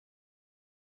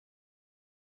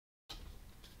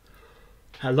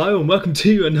Hello and welcome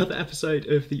to another episode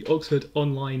of the Oxford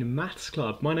Online Maths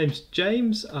Club. My name's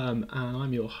James and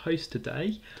I'm your host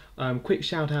today. Quick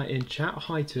shout out in chat,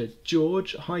 hi to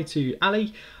George, hi to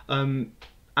Ali.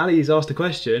 Ali has asked a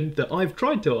question that I've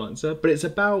tried to answer, but it's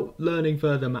about learning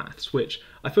further maths, which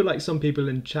I feel like some people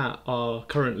in chat are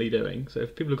currently doing. So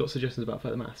if people have got suggestions about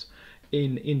further maths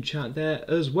in chat there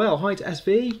as well. Hi to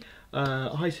SV.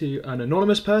 Hi to an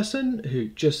anonymous person who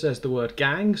just says the word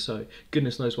gang, so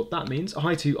goodness knows what that means.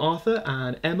 Hi to Arthur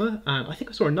and Emma, and I think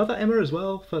I saw another Emma as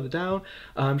well further down.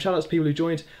 Shout out to people who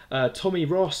joined. Tommy,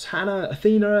 Ross, Hannah,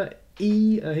 Athena,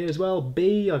 E here as well.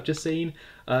 B I've just seen.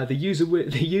 The user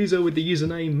with the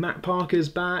username Matt Parker's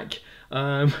back.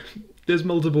 There's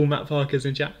multiple Matt Parkers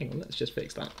in chat. Hang on, let's just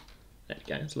fix that. There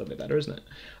we go, it's a little bit better, isn't it?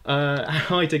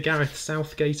 Hi to Gareth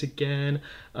Southgate again.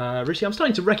 Rishi, I'm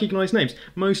starting to recognise names.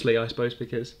 Mostly, I suppose,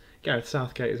 because Gareth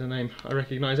Southgate is a name I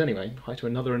recognise anyway. Hi to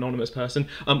another anonymous person.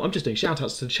 I'm just doing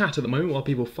shout-outs to the chat at the moment while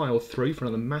people file through for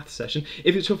another math session.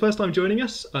 If it's your first time joining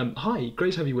us, hi,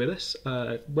 great to have you with us.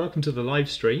 Welcome to the live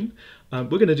stream. We're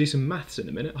going to do some maths in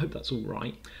a minute. I hope that's all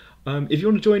right. If you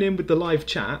want to join in with the live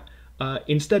chat,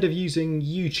 instead of using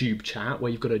YouTube chat,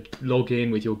 where you've got to log in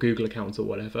with your Google account or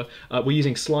whatever, we're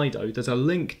using Slido. There's a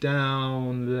link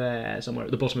down there somewhere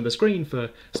at the bottom of the screen for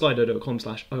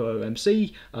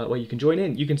slido.com/OOMC, where you can join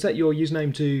in. You can set your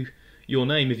username to your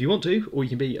name if you want to, or you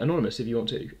can be anonymous if you want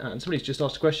to. And somebody's just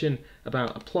asked a question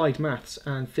about applied maths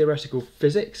and theoretical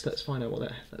physics. Let's find out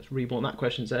let's read what that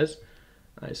question says.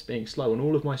 It's being slow on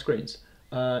all of my screens.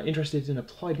 Interested in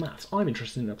applied maths. I'm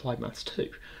interested in applied maths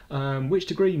too. Which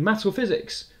degree, maths or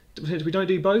physics? We don't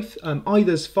do both.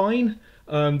 Either's fine.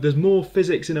 There's more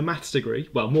physics in a maths degree,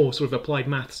 well, more sort of applied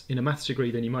maths in a maths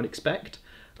degree than you might expect,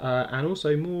 and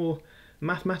also more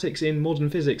mathematics in modern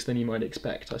physics than you might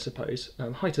expect, I suppose.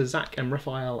 Hi to Zach and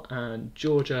Raphael and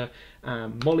Georgia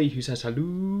and Molly, who says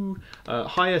hello.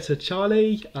 Hiya to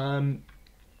Charlie.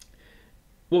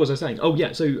 What was I saying? Oh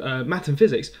yeah, so maths and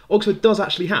physics. Oxford does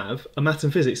actually have a maths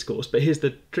and physics course, but here's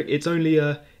the trick: it's only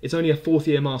a fourth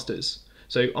year masters.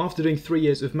 So after doing 3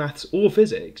 years of maths or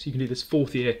physics, you can do this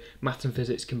fourth year maths and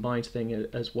physics combined thing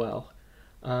as well.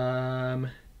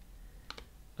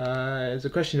 There's a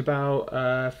question about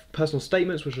personal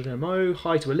statements, which I don't know.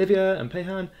 Hi to Olivia and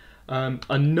Pehan.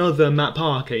 Another Matt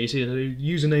Parker. You see, the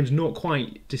username's not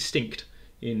quite distinct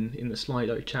in the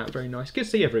Slido chat. Very nice. Good to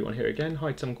see everyone here again.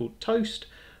 Hi to someone called Toast,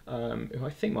 who I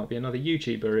think might be another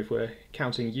YouTuber if we're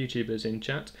counting YouTubers in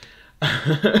chat.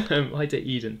 Hi to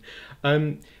Eden.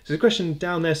 So there's a question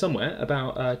down there somewhere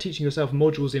about teaching yourself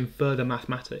modules in further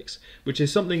mathematics, which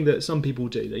is something that some people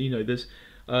do. That, you know, there's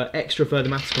extra further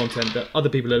maths content that other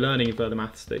people are learning in further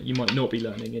maths that you might not be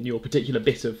learning in your particular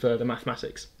bit of further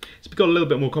mathematics. It's got a little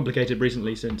bit more complicated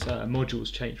recently since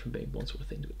modules changed from being one sort of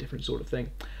thing to a different sort of thing.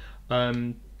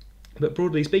 But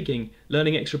broadly speaking,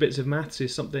 learning extra bits of maths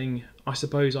is something I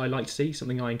suppose I like to see,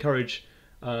 something I encourage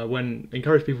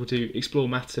encourage people to explore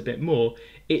maths a bit more.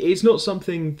 It's not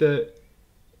something that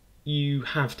you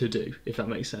have to do, if that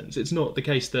makes sense. It's not the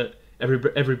case that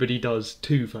everybody does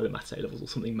 2 further maths A-levels or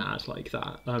something mad like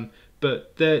that.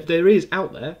 But there is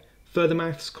out there further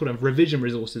maths kind of revision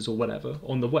resources or whatever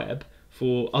on the web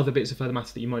for other bits of further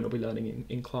maths that you might not be learning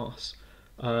in class.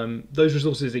 Those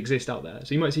resources exist out there,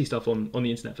 so you might see stuff on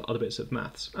the internet for other bits of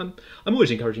maths. I'm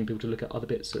always encouraging people to look at other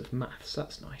bits of maths.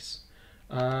 That's nice.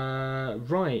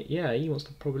 Right, yeah, he wants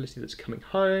the probability that's coming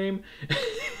home.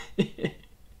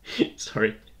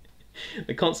 Sorry.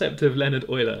 The concept of Leonard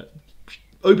Euler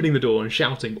opening the door and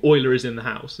shouting, "Euler is in the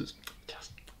house,"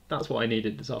 that's what I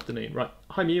needed this afternoon. Right,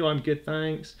 hi Mew, I'm good,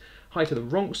 thanks. Hi to the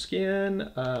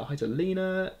Ronskian, hi to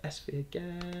Lena, SV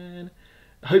again.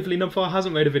 Hopefully Numfire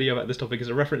hasn't made a video about this topic as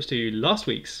a reference to last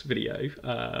week's video,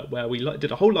 where we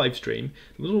did a whole live stream.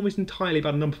 It was almost entirely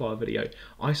about a Numfire video.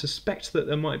 I suspect that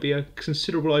there might be a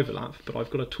considerable overlap, but I've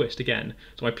got a twist again.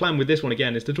 So my plan with this one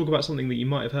again is to talk about something that you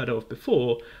might have heard of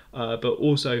before, but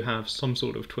also have some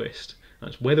sort of twist.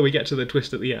 That's whether we get to the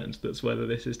twist at the end, that's whether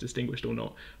this is distinguished or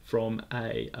not from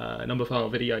a Numfire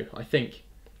video, I think.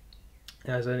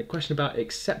 There's a question about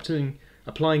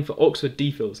applying for Oxford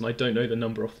DPhils, and I don't know the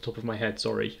number off the top of my head,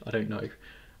 sorry, I don't know.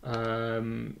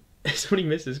 Somebody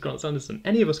misses Grant Sanderson.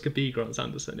 Any of us could be Grant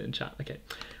Sanderson in chat. Okay,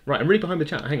 right, I'm really behind the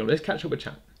chat. Hang on, let's catch up with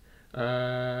chat.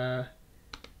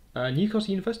 Newcastle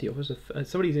University offers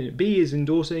B is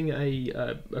endorsing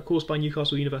a course by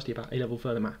Newcastle University about A-level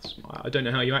further maths. I don't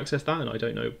know how you access that, and I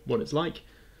don't know what it's like.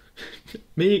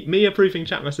 me approving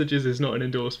chat messages is not an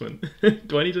endorsement.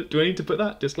 do I need to put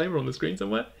that disclaimer on the screen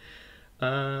somewhere?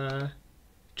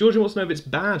 Georgia wants to know if it's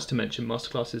bad to mention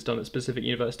masterclasses done at specific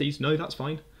universities. No, that's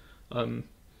fine.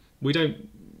 We don't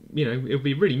you know, it would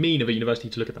be really mean of a university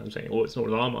to look at that and say, oh, it's not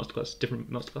one of our masterclass,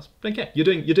 different masterclass. Don't care. You're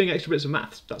doing extra bits of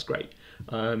maths. That's great.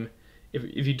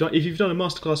 If you've done a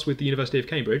masterclass with the University of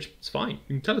Cambridge, it's fine.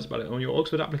 You can tell us about it on your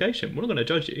Oxford application. We're not going to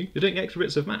judge you. You're doing extra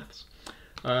bits of maths.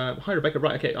 Hi Rebecca.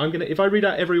 Right, okay. If I read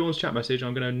out everyone's chat message,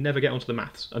 I'm gonna never get onto the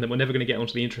maths, and then we're never gonna get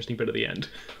onto the interesting bit at the end,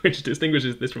 which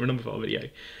distinguishes this from a number file video.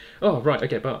 Oh, right,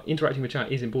 okay. But interacting with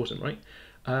chat is important, right?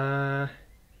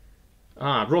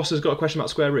 Ross has got a question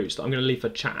about square roots that I'm going to leave for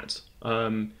chat.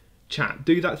 Chat,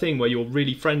 do that thing where you're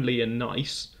really friendly and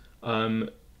nice.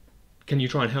 Can you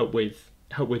try and help with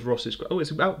Ross's? Oh, it's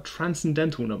about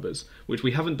transcendental numbers, which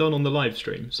we haven't done on the live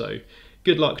stream. So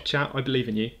good luck, chat. I believe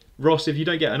in you. Ross, if you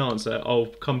don't get an answer, I'll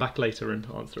come back later and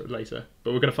answer it later.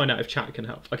 But we're going to find out if chat can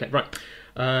help. Okay, right.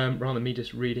 Rather than me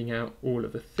just reading out all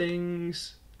of the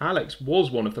things. Alex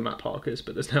was one of the map parkers,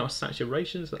 but there's now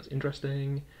saturation, so that's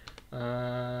interesting.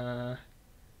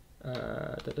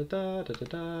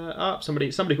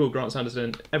 Somebody called Grant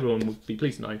Sanderson, everyone would be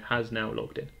pleased to know, has now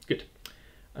logged in. Good.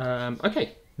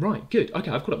 Okay, right, good.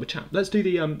 Okay, I've caught up with chat. Let's do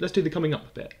the coming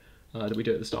up bit that we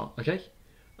do at the start, okay?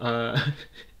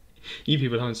 You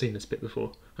people haven't seen this bit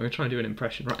before. I'm going to try and do an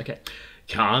impression. Right, okay.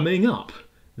 Coming up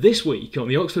this week on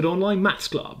the Oxford Online Maths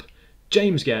Club,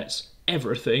 James gets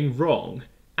everything wrong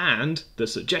and the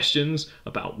suggestions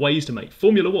about ways to make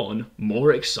Formula 1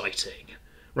 more exciting.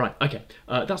 Right, okay,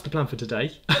 that's the plan for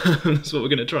today. That's what we're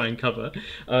going to try and cover.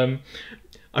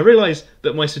 I realise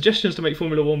that my suggestions to make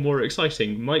Formula 1 more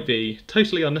exciting might be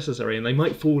totally unnecessary, and they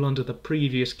might fall under the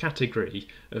previous category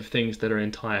of things that are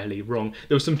entirely wrong.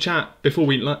 There was some chat, before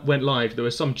we went live, there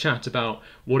was some chat about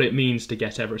what it means to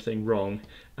get everything wrong,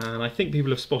 and I think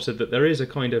people have spotted that there is a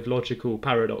kind of logical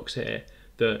paradox here,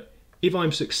 that if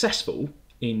I'm successful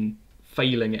in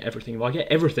failing at everything, if I get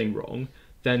everything wrong,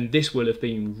 then this will have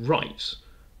been right.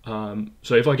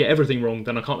 So if I get everything wrong,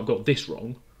 then I can't have got this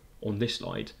wrong on this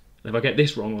slide. And if I get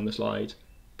this wrong on the slide,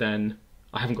 then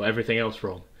I haven't got everything else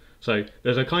wrong. So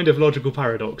there's a kind of logical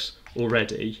paradox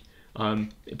already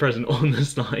present on the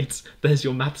slides. There's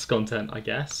your maths content, I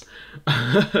guess.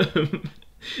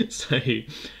 So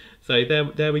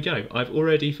there we go. I've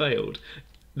already failed.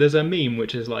 There's a meme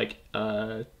which is like,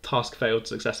 task failed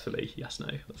successfully. Yes, no,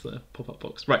 that's the pop-up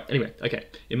box. Right, anyway, okay.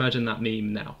 Imagine that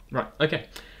meme now. Right, okay.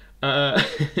 And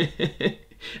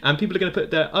people are going to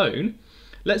put their own.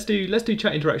 Let's do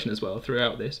chat interaction as well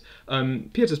throughout this.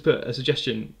 Peter's put a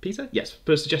suggestion. Peter, yes,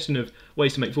 put a suggestion of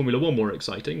ways to make Formula 1 more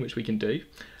exciting, which we can do,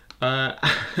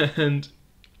 and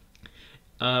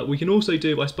we can also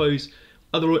do, I suppose,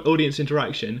 other audience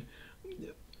interaction.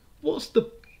 What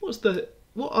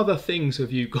other things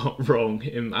have you got wrong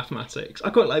in mathematics?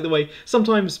 I quite like the way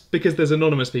sometimes, because there's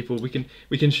anonymous people, we can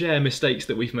share mistakes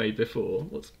that we've made before.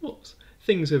 What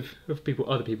things have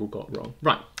other people got wrong?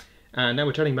 Right. And now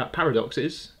we're chatting about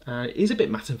paradoxes. It is a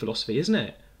bit maths and philosophy, isn't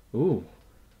it? Ooh,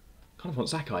 kind of want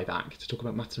Sakai back to talk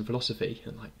about maths and philosophy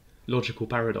and like logical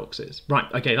paradoxes. Right,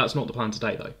 okay, that's not the plan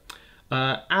today though.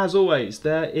 As always,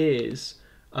 there is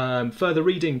further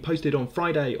reading posted on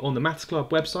Friday on the Maths Club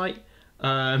website.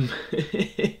 On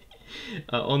the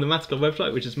Maths Club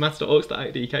website, which is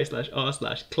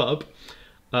maths.ox.ac/r/club.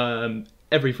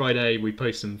 Every Friday we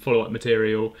post some follow-up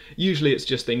material. Usually it's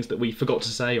just things that we forgot to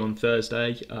say on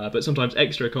Thursday, but sometimes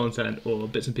extra content or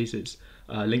bits and pieces,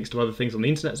 links to other things on the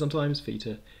internet sometimes for you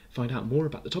to find out more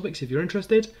about the topics if you're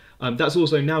interested. That's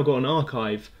also now got an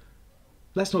archive.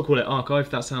 Let's not call it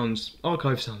archive,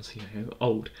 archive sounds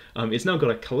old. It's now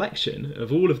got a collection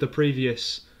of all of the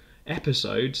previous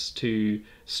episodes to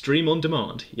stream on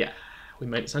demand. Yeah, we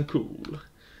made it sound cool.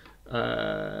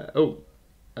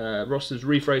 Ross has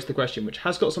rephrased the question, which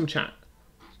has got some chat.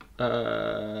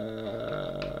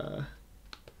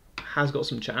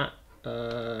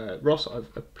 Ross,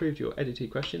 I've approved your edited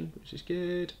question, which is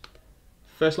good.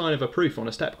 First line of a proof on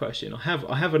a step question. I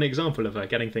have an example of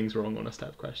getting things wrong on a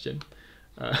step question.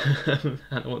 Hannah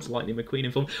wants Lightning McQueen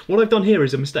informed. What I've done here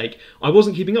is a mistake. I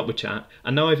wasn't keeping up with chat,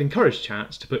 and now I've encouraged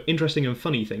chats to put interesting and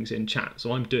funny things in chat,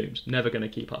 so I'm doomed. Never going to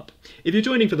keep up. If you're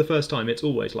joining for the first time, it's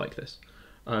always like this.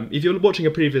 If you're watching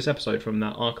a previous episode from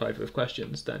that archive of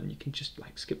questions, then you can just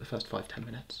like skip the first 5-10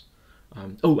 minutes.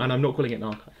 Oh, and I'm not calling it an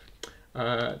archive.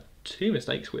 Two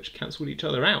mistakes which cancelled each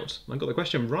other out. I got the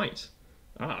question right.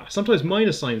 Sometimes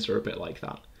minus signs are a bit like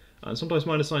that, and sometimes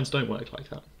minus signs don't work like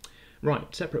that.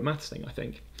 Right, separate maths thing, I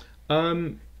think.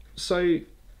 So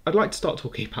I'd like to start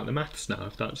talking about the maths now,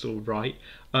 if that's all right.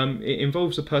 It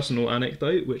involves a personal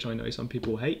anecdote, which I know some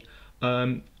people hate.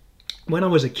 When I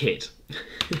was a kid,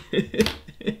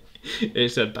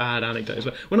 it's a bad anecdote,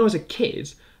 but when I was a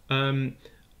kid, I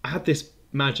had this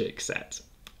magic set.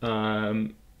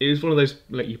 it was one of those,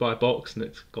 like, you buy a box and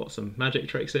it's got some magic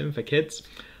tricks in for kids.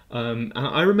 And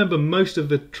I remember most of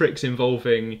the tricks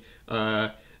involving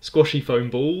squashy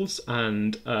foam balls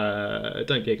and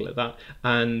don't giggle at that,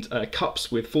 and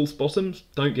cups with false bottoms,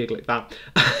 don't giggle at that.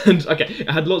 And okay, it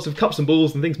had lots of cups and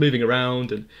balls and things moving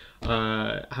around and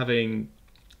having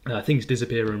things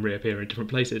disappear and reappear in different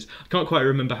places. I can't quite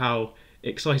remember how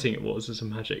exciting it was as a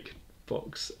magic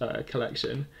box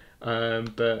collection,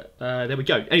 but there we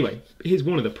go. Anyway, here's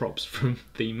one of the props from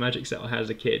the magic set I had as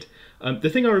a kid. The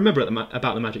thing I remember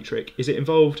about the magic trick is it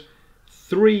involved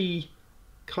 3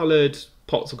 coloured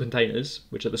pots or containers,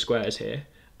 which are the squares here,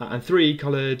 and 3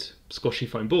 coloured squashy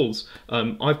foam balls.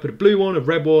 I've put a blue one, a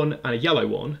red one, and a yellow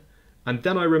one, and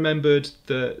then I remembered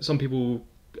that some people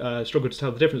struggle to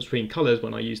tell the difference between colours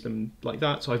when I use them like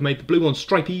that, so I've made the blue one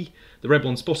stripy, the red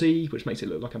one spotty, which makes it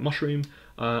look like a mushroom,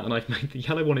 and I've made the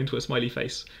yellow one into a smiley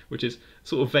face, which is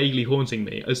sort of vaguely haunting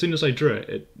me. As soon as I drew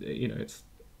it, you know, it's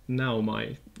now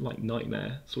my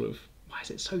nightmare sort of. Why is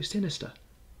it so sinister?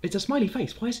 It's a smiley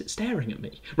face. Why is it staring at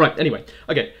me? Right. Anyway.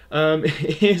 Okay.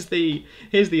 Here's the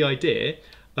idea.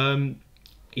 You're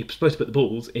supposed to put the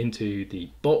balls into the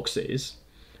boxes.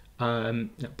 Now,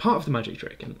 part of the magic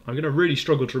trick, and I'm going to really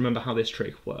struggle to remember how this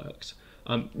trick works.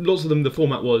 Lots of them, the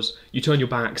format was you turn your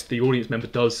backs, the audience member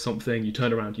does something, you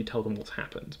turn around, you tell them what's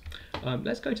happened.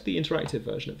 Let's go to the interactive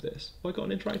version of this. Have I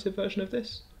got an interactive version of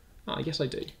this? Ah, yes I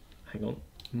do. Hang on.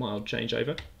 Mild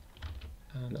changeover.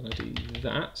 And then I do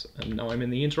that, and now I'm in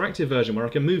the interactive version where I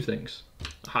can move things.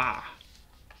 Aha!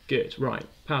 Good, right.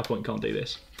 PowerPoint can't do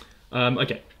this.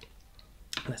 Okay.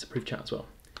 Let's approve chat as well.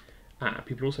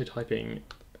 People are also typing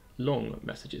long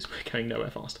messages. We're going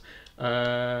nowhere fast.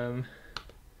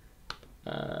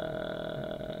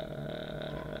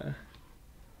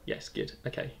 Yes, good.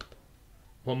 Okay.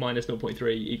 1 minus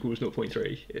 0.3 equals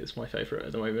 0.3. It's my favourite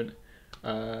at the moment.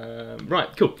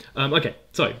 Right, cool. Okay,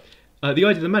 so the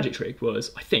idea of the magic trick was,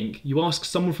 I think, you ask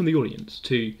someone from the audience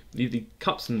to leave the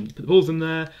cups and put the balls in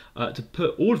there, to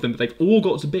put all of them, but they've all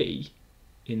got to be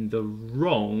in the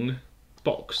wrong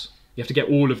box. You have to get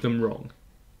all of them wrong.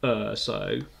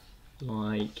 So,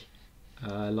 like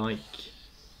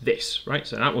this, right?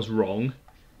 So that was wrong,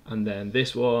 and then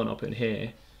this one I'll put in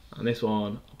here, and this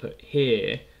one I'll put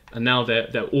here, and now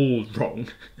they're all wrong.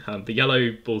 The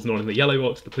yellow ball's not in the yellow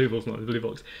box, the blue ball's not in the blue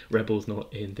box, red ball's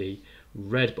not in the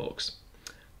red box.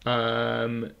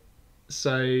 So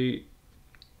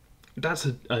that's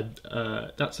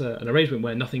an arrangement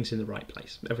where nothing's in the right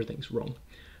place, everything's wrong.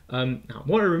 Now,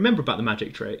 what I remember about the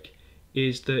magic trick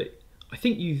is that I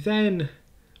think you then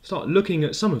start looking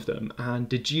at some of them and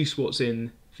deduce what's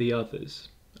in the others.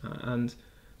 And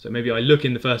so maybe I look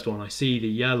in the first one, I see the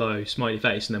yellow smiley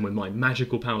face, and then with my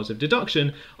magical powers of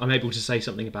deduction, I'm able to say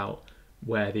something about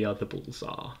where the other balls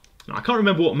are. Now, I can't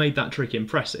remember what made that trick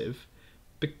impressive,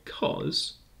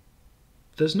 because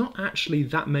there's not actually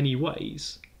that many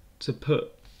ways to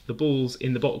put the balls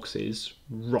in the boxes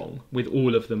wrong, with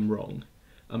all of them wrong.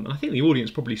 I think the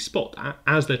audience probably spot that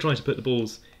as they're trying to put the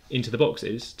balls into the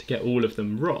boxes to get all of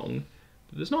them wrong.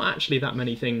 But there's not actually that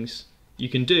many things you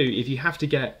can do if you have to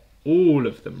get all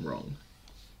of them wrong.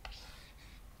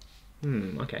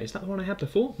 Okay, is that the one I had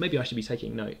before? Maybe I should be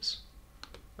taking notes.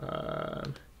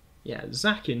 Yeah,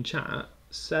 Zach in chat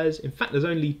says, in fact, there's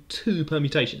only 2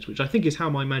 permutations, which I think is how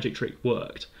my magic trick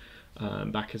worked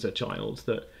back as a child,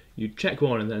 that you'd check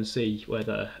one and then see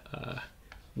whether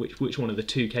which one of the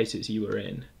 2 cases you were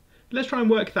in. Let's try and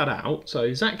work that out.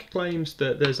 So Zach claims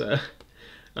that there's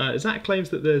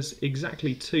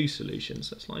exactly 2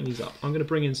 solutions. Let's line these up. I'm going to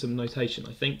bring in some notation,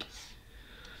 I think.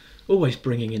 Always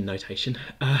bringing in notation.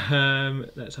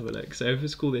 Let's have a look. So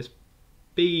let's call this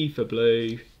B for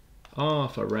blue, R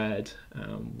for red,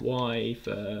 and Y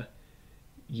for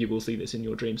you will see this in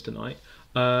your dreams tonight.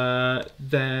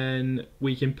 Then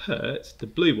we can put the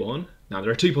blue one. Now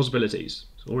there are 2 possibilities.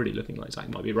 It's already looking like Zach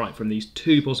might be right from these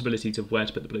 2 possibilities of where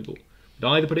to put the blue ball. We'd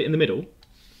either put it in the middle.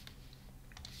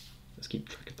 Let's keep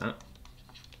track of that.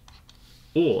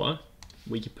 Or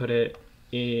we could put it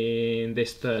in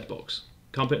this 3rd box.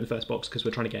 Can't put it in the first box because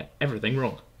we're trying to get everything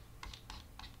wrong.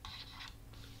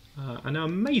 And now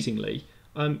amazingly,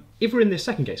 if we're in this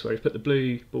second case where we've put the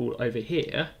blue ball over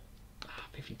here,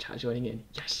 50 chat joining in,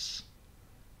 yes!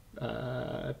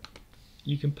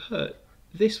 You can put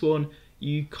this one,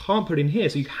 you can't put in here,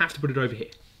 so you have to put it over here.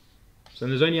 So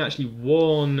there's only actually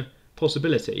 1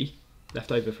 possibility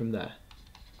left over from there.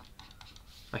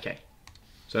 Okay,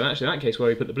 so actually in that case where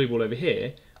we put the blue ball over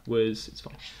here was, it's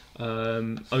fine,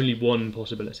 only 1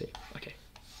 possibility. Okay,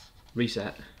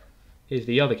 reset. Here's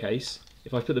the other case.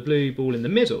 If I put the blue ball in the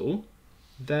middle,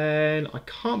 then I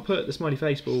can't put the smiley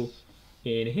face ball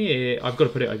in here, I've got to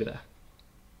put it over there.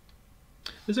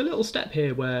 There's a little step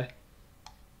here where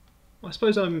I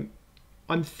suppose I'm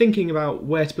thinking about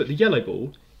where to put the yellow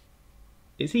ball.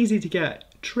 It's easy to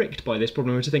get tricked by this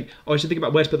problem, to think, oh, I should think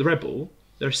about where to put the red ball.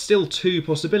 There are still two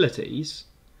possibilities,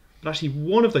 but actually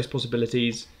one of those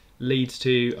possibilities leads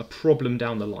to a problem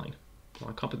down the line. Oh,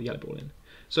 I can't put the yellow ball in.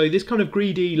 So this kind of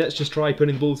greedy, let's just try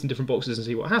putting the balls in different boxes and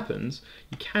see what happens,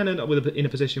 you can end up in a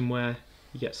position where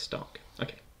you get stuck.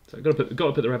 Okay, so I've got to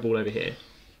put the red ball over here.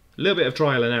 A little bit of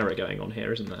trial and error going on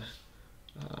here, isn't there?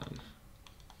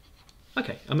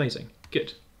 Okay, amazing,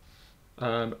 good.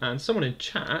 And someone in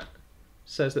chat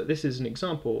says that this is an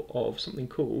example of something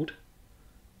called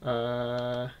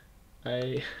someone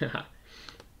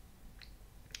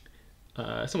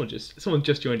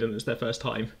just joined and it's their first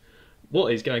time.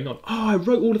 What is going on? Oh, I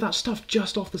wrote all of that stuff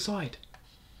just off the side.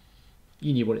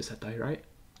 You knew what it said though, right?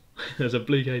 There's a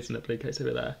blue case and a blue case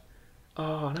over there.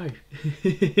 Oh no.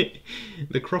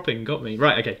 The cropping got me.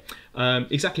 Right, okay.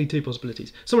 Exactly two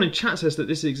possibilities. Someone in chat says that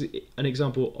this is an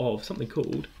example of something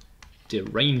called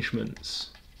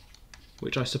derangements,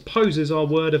 which I suppose is our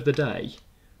word of the day.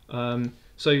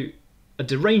 So a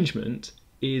derangement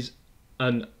is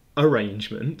an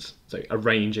arrangement, so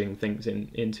arranging things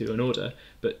into an order,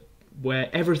 but where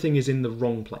everything is in the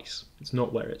wrong place. It's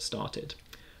not where it started.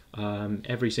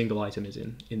 Every single item is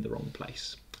in the wrong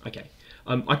place. Okay,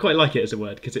 I quite like it as a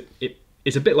word because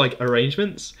it's a bit like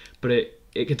arrangements, but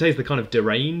it contains the kind of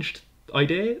deranged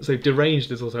idea. So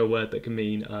deranged is also a word that can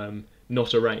mean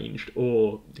not arranged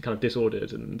or kind of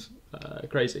disordered and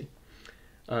crazy.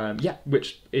 Yeah,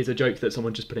 which is a joke that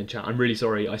someone just put in chat. I'm really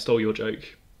sorry, I stole your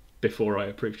joke before I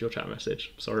approved your chat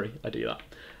message. Sorry, I do that.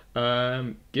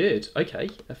 Good, okay.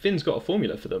 Finn's got a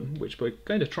formula for them, which we're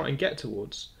going to try and get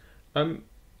towards.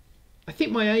 I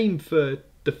think my aim for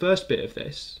the first bit of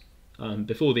this,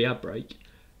 before the ad break,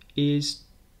 is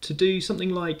to do something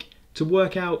like to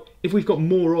work out if we've got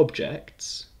more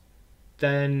objects,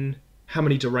 then how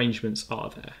many derangements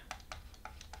are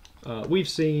there? We've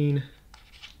seen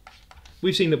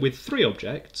that with 3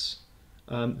 objects,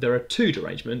 there are 2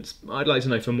 derangements. I'd like to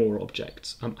know for more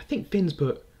objects. I think Finn's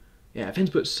put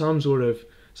some sort of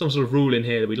rule in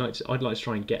here that I'd like to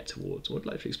try and get towards. Or I'd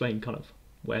like to explain kind of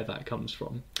where that comes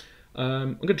from.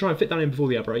 I'm going to try and fit that in before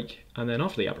the ad break, and then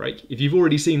after the ad break, if you've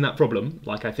already seen that problem,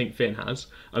 like I think Finn has,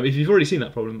 if you've already seen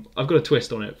that problem, I've got a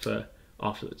twist on it for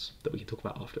afterwards that we can talk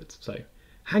about afterwards. So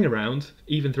hang around,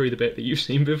 even through the bit that you've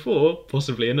seen before,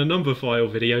 possibly in a number file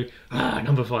video.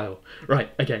 Number file. Right,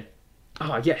 okay.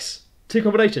 Yes. 2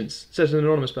 combinations, says an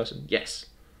anonymous person. Yes.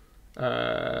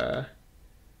 Yeah,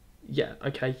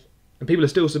 okay. And people are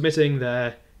still submitting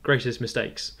their greatest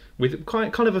mistakes with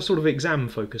kind of a sort of exam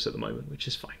focus at the moment, which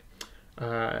is fine.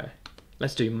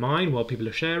 Let's do mine while people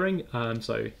are sharing.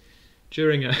 So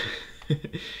during a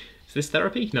is this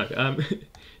therapy? No.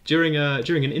 During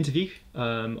an interview,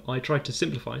 I tried to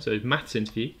simplify. So maths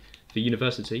interview for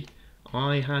university,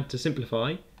 I had to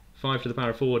simplify 5 to the power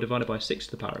of 4 divided by 6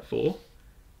 to the power of 4,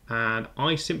 and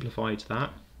I simplified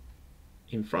that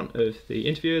in front of the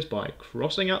interviewers by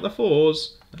crossing out the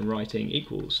 4s and writing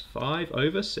equals 5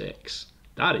 over 6.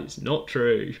 That is not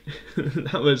true.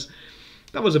 That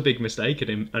was a big mistake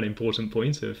and an important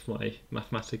point of my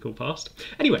mathematical past.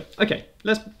 Anyway, okay,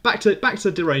 let's back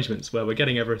to derangements where we're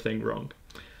getting everything wrong.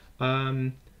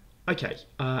 Okay,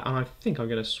 and I think I'm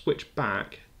going to switch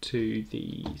back to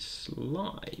the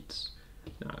slides.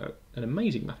 Now, an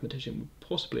amazing mathematician would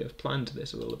possibly have planned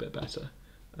this a little bit better.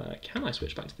 Can I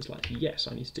switch back to the slide? Yes,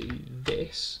 I need to do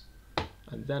this,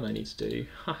 and then I need to do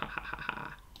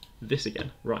this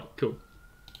again. Right, cool.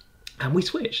 And we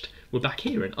switched. We're back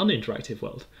here in uninteractive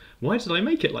world. Why did I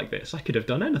make it like this? I could have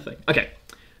done anything. Okay,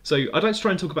 so I'd like to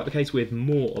try and talk about the case with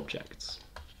more objects.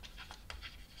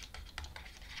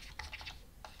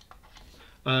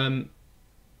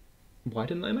 Why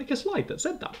didn't I make a slide that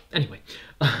said that? Anyway,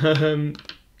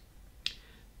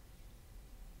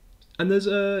 and there's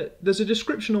a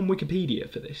description on Wikipedia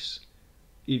for this,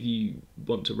 if you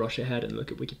want to rush ahead and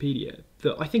look at Wikipedia,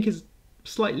 that I think is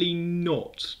slightly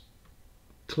not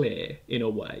clear in a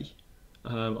way.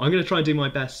 I'm going to try and do my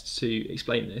best to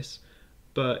explain this,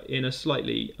 but I'm going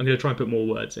to try and put more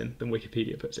words in than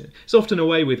Wikipedia puts in. It's often a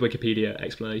way with Wikipedia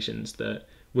explanations that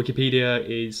Wikipedia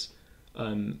is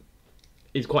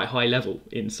quite high level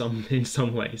in some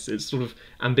ways. It's sort of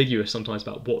ambiguous sometimes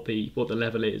about what the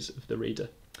level is of the reader.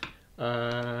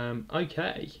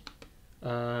 Okay,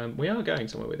 we are going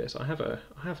somewhere with this. I have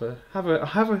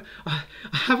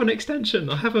an extension.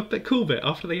 I have a cool bit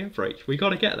after the ad break. We got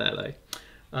to get there though.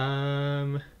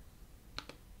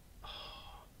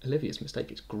 Olivia's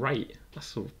mistake is great. That's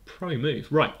sort of pro move.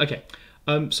 Right. Okay.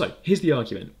 So here's the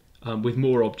argument with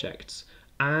more objects.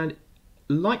 And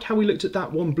like how we looked at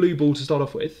that one blue ball to start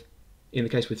off with, in the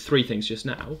case with 3 things just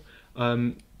now,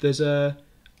 there's an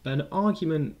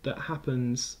argument that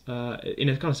happens in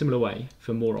a kind of similar way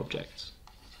for more objects.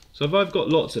 So if I've got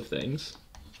lots of things,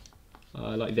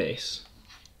 like this,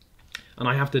 and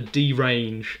I have to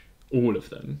derange all of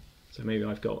them, so maybe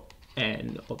I've got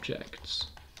n objects,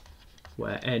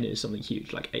 where n is something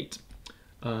huge, like 8.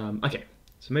 Okay,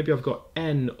 so maybe I've got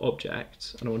n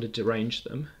objects, and I want to derange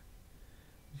them.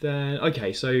 Then,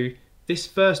 okay, so this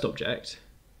first object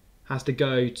has to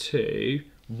go to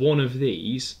one of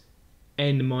these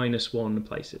n-1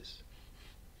 places.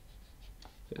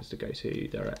 So it has to go to,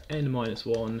 there are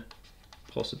n-1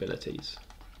 possibilities.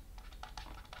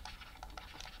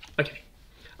 Okay,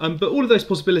 but all of those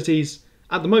possibilities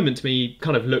at the moment to me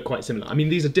kind of look quite similar. I mean,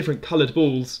 these are different coloured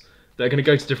balls that are going to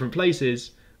go to different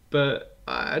places, but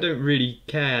I don't really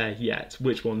care yet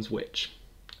which one's which.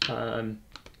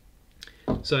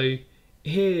 So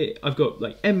here I've got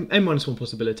like n-1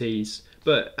 possibilities,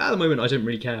 but at the moment I don't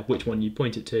really care which one you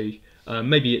point it to.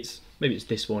 Maybe it's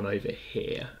this one over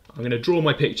here. I'm going to draw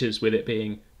my pictures with it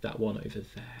being that one over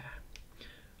there.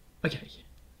 Okay,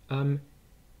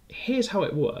 here's how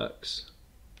it works.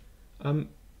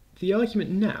 The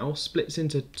argument now splits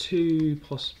into 2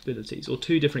 possibilities, or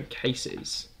 2 different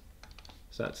cases.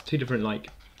 So that's 2 different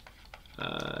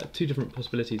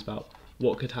possibilities about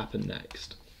what could happen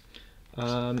next.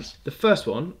 The first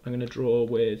one I'm going to draw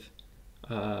with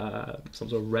some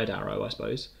sort of red arrow, I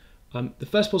suppose. The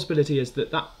first possibility is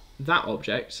that that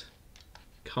object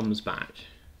comes back.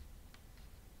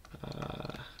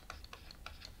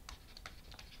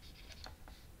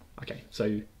 Okay,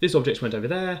 so this object went over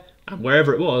there, and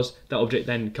wherever it was, that object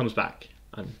then comes back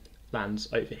and lands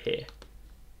over here.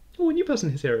 Oh, a new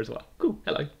person is here as well. Cool,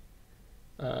 hello.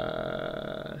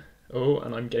 Oh,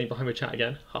 and I'm getting behind my chat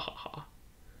again. Ha ha ha.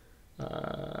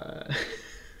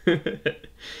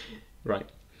 Right.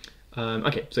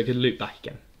 Okay, so I could loop back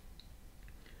again.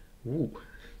 Ooh,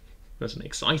 that's an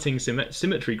exciting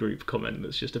symmetry group comment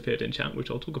that's just appeared in chat,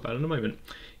 which I'll talk about in a moment,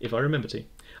 if I remember to.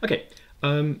 Okay,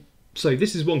 so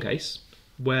this is one case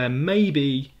where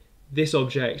maybe this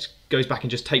object goes back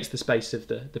and just takes the space of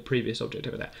the previous object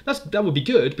over there. That would be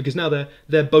good, because now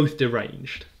they're both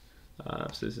deranged.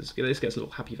 So this gets a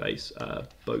little happy face.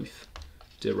 Both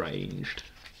deranged.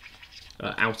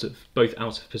 Both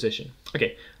out of position.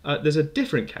 Okay, there's a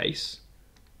different case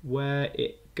where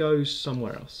it goes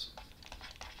somewhere else.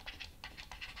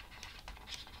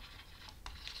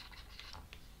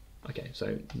 Okay,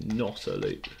 so not a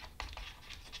loop.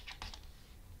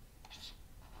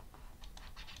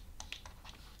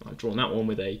 I've drawn that one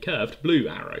with a curved blue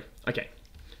arrow. Okay,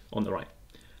 on the right.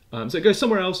 So it goes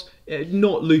somewhere else,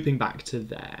 not looping back to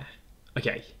there.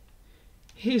 Okay,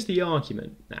 here's the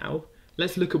argument now.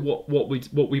 Let's look at what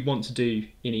we want to do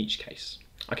in each case.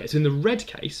 Okay, so in the red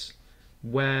case,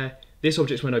 where this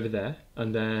object went over there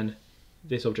and then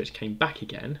this object came back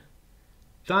again,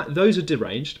 those are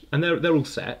deranged and they're all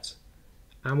set,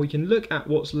 and we can look at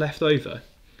what's left over.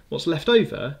 What's left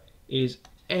over is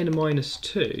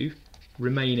n-2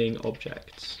 remaining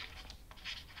objects,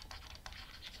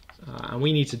 and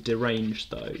we need to derange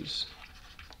those.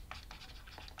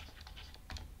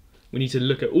 We need to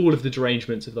look at all of the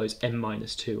derangements of those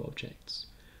n-2 objects.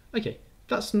 Okay,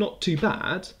 that's not too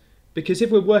bad, because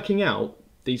if we're working out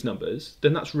these numbers,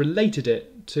 then that's related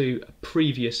it to a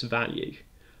previous value.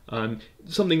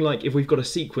 Something like if we've got a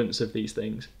sequence of these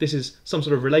things, this is some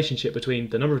sort of relationship between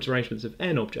the number of derangements of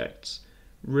n objects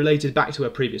related back to a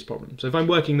previous problem. So if I'm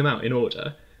working them out in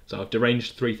order, so I've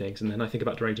deranged 3 things and then I think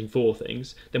about deranging 4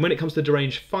 things, then when it comes to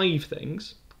derange 5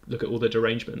 things, look at all the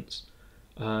derangements,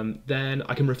 then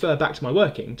I can refer back to my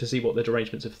working to see what the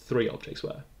derangements of 3 objects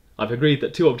were. I've agreed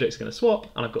that 2 objects are going to swap,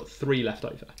 and I've got 3 left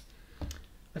over.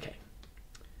 Okay.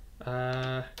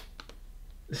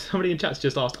 Somebody in chat's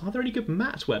just asked, are there any good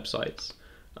math websites?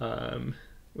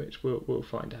 Which we'll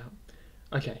find out.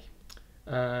 Okay.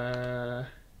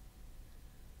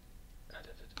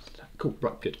 Cool,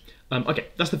 right, good. Okay,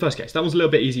 that's the first case. That one's a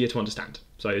little bit easier to understand.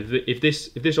 So if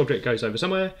this object goes over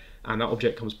somewhere and that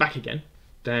object comes back again,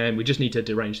 then we just need to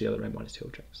derange the other n-2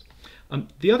 objects.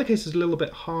 The other case is a little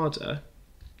bit harder,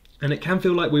 and it can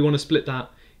feel like we want to split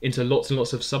that into lots and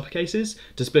lots of sub-cases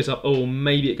to split up, oh,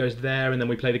 maybe it goes there and then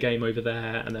we play the game over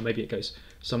there and then maybe it goes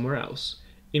somewhere else.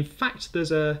 In fact,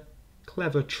 there's a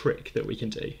clever trick that we can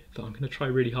do that I'm going to try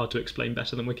really hard to explain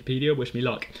better than Wikipedia. Wish me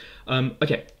luck.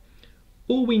 Okay,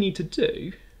 all we need to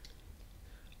do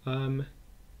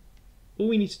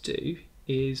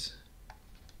is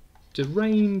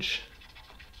derange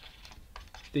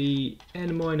the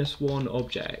n-1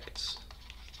 objects,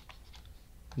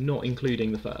 not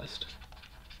including the first.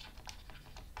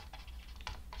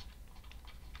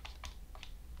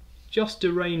 Just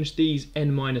arrange these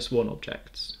n-1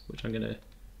 objects, which I'm going to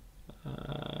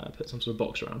put some sort of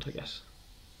box around, I guess.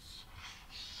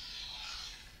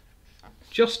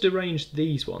 Just arrange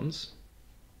these ones.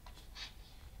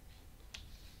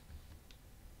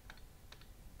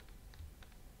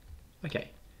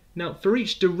 Okay, now for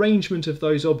each derangement of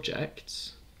those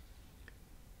objects,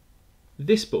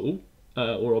 this ball,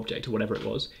 or object, or whatever it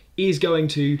was, is going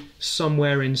to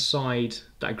somewhere inside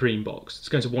that green box. It's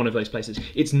going to one of those places.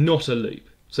 It's not a loop.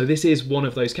 So this is one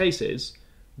of those cases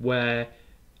where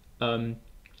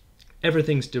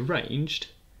everything's deranged,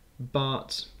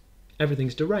 but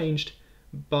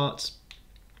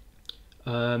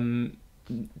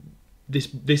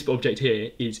this object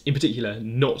here is in particular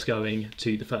not going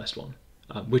to the first one,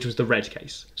 which was the red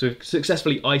case. So we've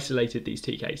successfully isolated these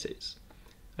two cases.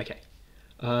 Okay,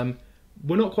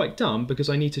 we're not quite done because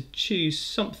I need to choose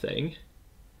something.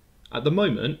 At the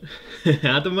moment,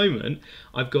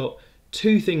 I've got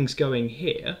two things going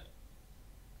here.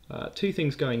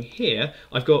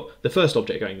 I've got the first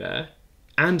object going there,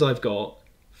 and I've got,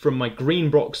 from my green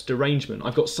box derangement,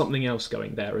 I've got something else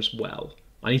going there as well.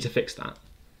 I need to fix that.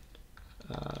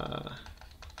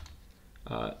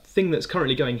 Thing that's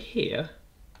currently going here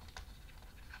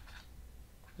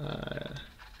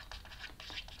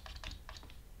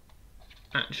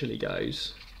actually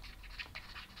goes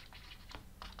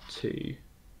to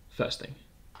first thing.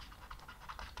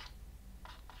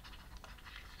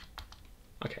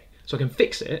 Okay, so I can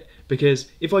fix it, because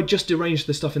if I just derange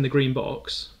the stuff in the green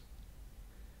box,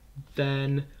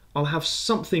 then I'll have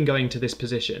something going to this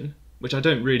position, which I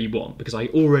don't really want, because I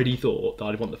already thought that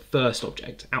I'd want the first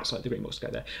object outside the green box to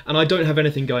go there. And I don't have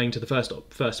anything going to the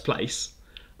first place,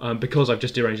 because I've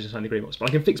just deranged inside the green box. But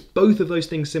I can fix both of those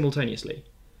things simultaneously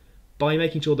by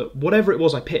making sure that whatever it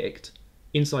was I picked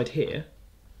inside here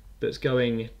that's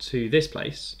going to this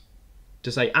place,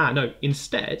 to say, no,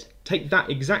 instead, take that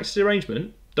exact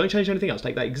derangement, don't change anything else,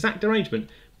 take that exact derangement,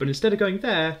 but instead of going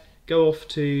there, go off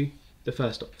to the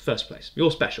first place. You're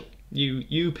special.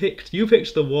 You picked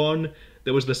the one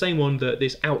that was the same one that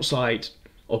this outside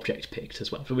object picked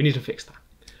as well. So we need to fix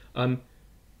that.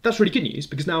 That's really good news,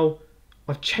 because now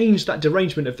I've changed that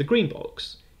derangement of the green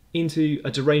box into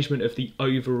a derangement of the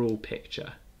overall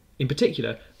picture. In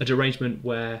particular, a derangement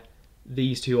where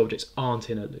these two objects aren't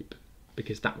in a loop,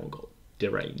 because that one got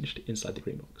deranged inside the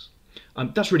green box.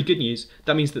 That's really good news.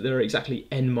 That means that there are exactly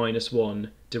n-1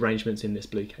 derangements in this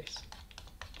blue case.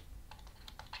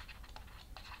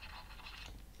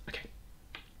 Okay,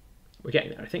 we're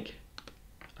getting there, I think.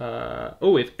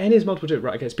 Oh, if n is multiple to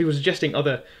right, okay, so people suggesting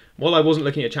other, while I wasn't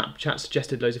looking at chat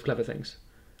suggested loads of clever things.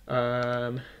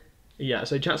 Yeah,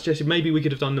 so chat suggested maybe we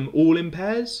could have done them all in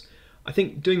pairs. I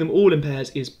think doing them all in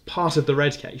pairs is part of the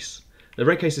red case. The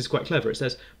red case is quite clever. It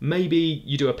says maybe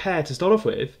you do a pair to start off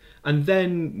with, and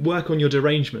then work on your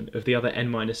derangement of the other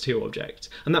n-2 objects.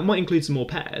 And that might include some more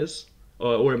pairs,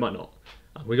 or it might not.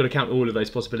 We've got to count all of those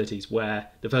possibilities where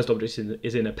the first object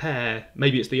is in a pair,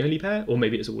 maybe it's the only pair, or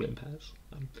maybe it's all in pairs.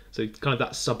 So kind of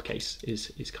that sub-case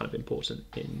is kind of important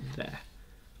in there.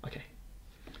 Okay.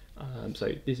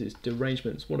 So this is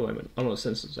derangements. What do I mean? I'm not a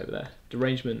sentence over there.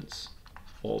 Derangements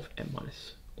of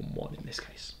n-1 in this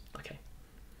case. Okay.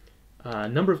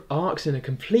 Number of arcs in a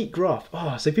complete graph.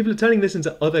 Oh, so people are turning this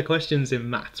into other questions in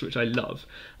maths, which I love,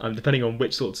 depending on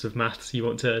which sorts of maths you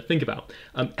want to think about.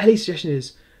 Ellie's suggestion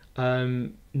is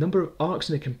number of arcs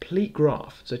in a complete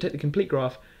graph. So take the complete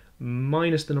graph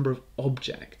minus the number of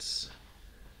objects.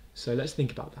 So let's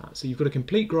think about that. So you've got a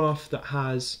complete graph that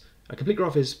has, a complete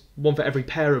graph is one for every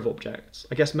pair of objects.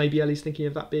 I guess maybe Ellie's thinking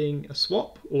of that being a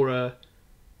swap, or a,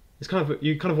 it's kind of,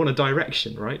 you kind of want a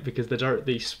direction, right? Because the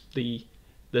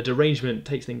derangement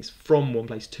takes things from one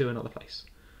place to another place.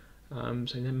 So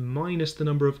then minus the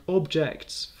number of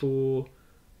objects for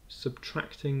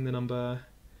subtracting the number.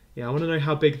 Yeah, I want to know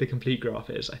how big the complete graph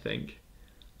is, I think.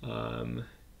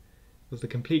 Because the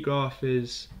complete graph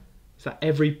is that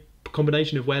every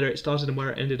combination of where it started and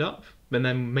where it ended up, and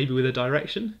then maybe with a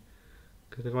direction?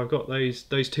 Because if I've got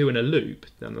those two in a loop,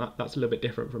 then that's a little bit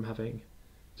different from having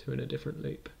two in a different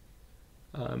loop.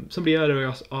 Somebody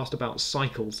earlier asked about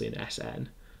cycles in SN.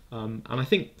 And I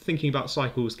think thinking about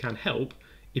cycles can help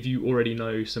if you already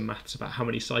know some maths about how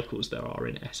many cycles there are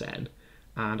in SN.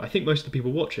 And I think most of the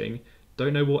people watching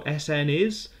don't know what SN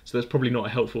is, so that's probably not a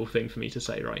helpful thing for me to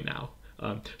say right now.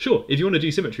 Sure, if you want to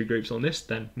do symmetry groups on this,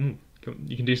 then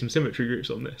you can do some symmetry groups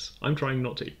on this. I'm trying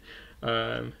not to.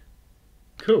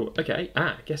 Cool, okay.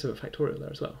 Guess of a factorial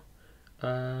there as well.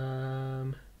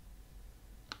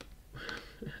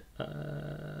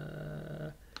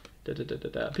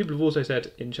 People have also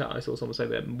said in chat, I saw someone say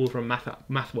that more from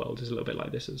math world is a little bit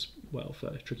like this as well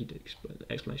for tricky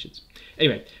explanations.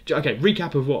 Anyway, okay,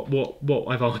 recap of what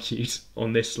I've argued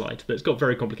on this slide that's got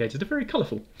very complicated and very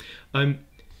colourful.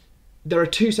 There are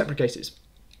two separate cases.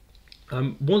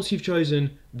 Once you've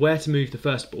chosen where to move the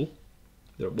first ball,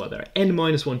 there are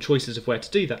n-1 choices of where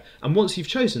to do that, and once you've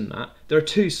chosen that, there are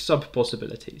two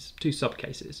sub-possibilities, two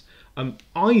sub-cases.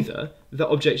 Either the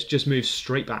object just moves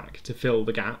straight back to fill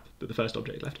the gap that the first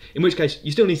object left, in which case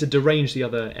you still need to derange the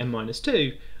other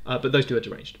n-2, but those two are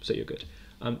deranged, so you're good.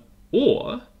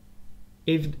 Or,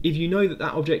 if you know that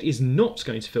that object is not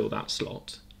going to fill that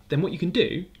slot, then what you can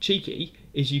do, cheeky,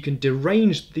 is you can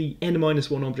derange the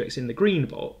n-1 objects in the green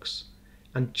box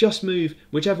and just move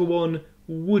whichever one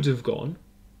would have gone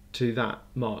to that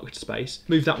marked space,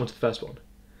 move that one to the first one.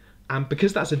 And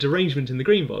because that's a derangement in the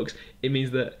green box, it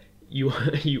means that you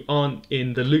aren't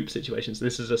in the loop situation, so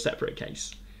this is a separate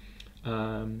case.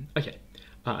 Okay,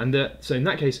 so in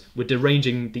that case, we're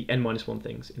deranging the n-1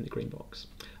 things in the green box.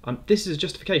 This is a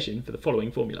justification for the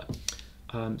following formula.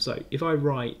 So if I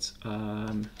write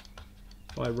an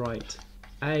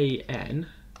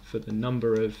for the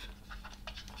number of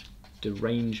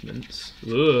derangements,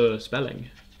 spelling,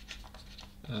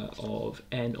 of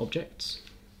n objects,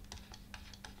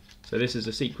 so this is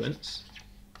a sequence,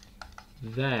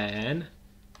 then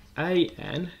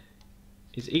an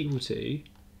is equal to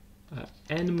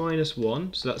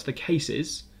n-1, so that's the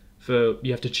cases for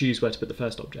you have to choose where to put the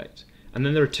first object, and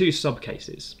then there are two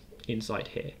sub-cases inside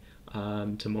here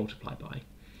to multiply by.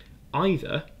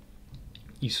 Either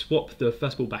you swap the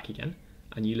first ball back again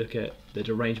and you look at the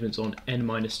derangements on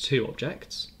n-2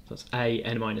 objects, so that's a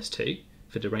n-2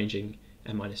 for deranging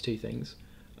n-2 things,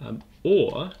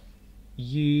 or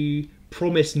you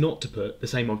promise not to put the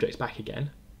same objects back again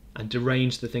and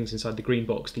derange the things inside the green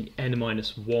box, the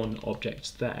n-1 objects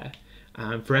there,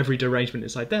 and for every derangement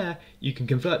inside there you can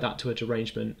convert that to a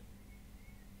derangement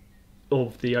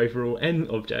of the overall n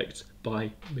object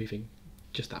by moving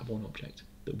just that one object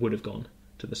that would have gone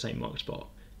to the same marked spot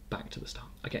back to the start.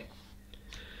 Okay,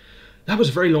 that was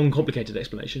a very long, complicated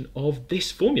explanation of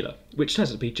this formula, which turns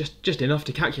out to be just enough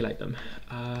to calculate them.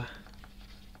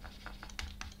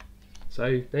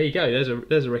 So there you go.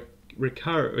 There's a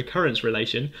recurrence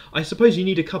relation. I suppose you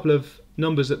need a couple of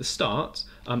numbers at the start.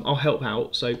 I'll help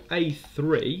out. So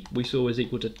a3 we saw is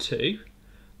equal to 2,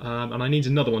 and I need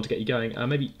another one to get you going.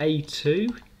 Maybe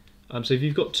a2. So if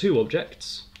you've got two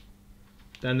objects,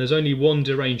 then there's only one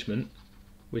derangement,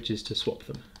 which is to swap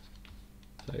them.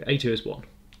 So a2 is 1.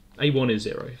 a1 is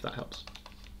 0, if that helps.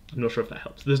 I'm not sure if that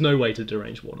helps. There's no way to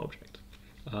derange one object.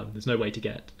 There's no way to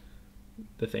get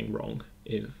the thing wrong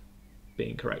if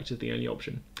being correct is the only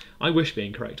option. I wish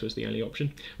being correct was the only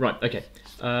option. Right, okay.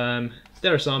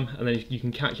 There are some, and then you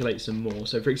can calculate some more.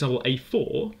 So for example,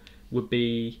 a4 would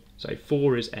be, so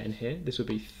 4 is n here. This would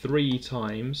be 3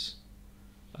 times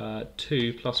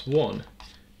 2 plus 1.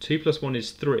 2 plus 1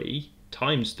 is 3,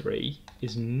 times 3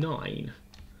 is 9.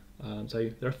 So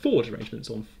there are 4 derangements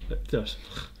on,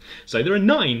 so there are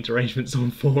 9 derangements on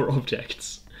 4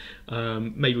 objects.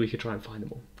 Maybe we could try and find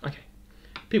them all. Okay.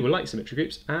 People like symmetry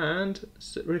groups, and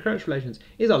recurrence relations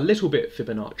is a little bit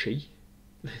Fibonacci.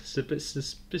 It's a bit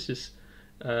suspicious,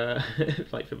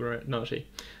 like Fibonacci.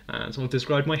 And someone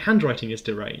described my handwriting as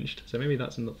deranged, so maybe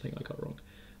that's another thing I got wrong.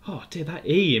 Oh dear, that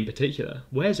E in particular,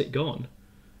 where's it gone?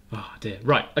 Oh dear.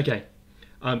 Right, okay.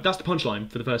 That's the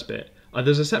punchline for the first bit.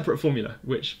 There's a separate formula,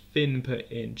 which Finn put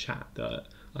in chat, that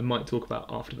I might talk about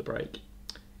after the break.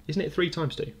 Isn't it 3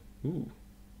 times 2? Ooh.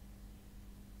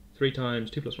 3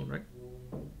 times 2 plus 1, right?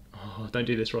 Oh, don't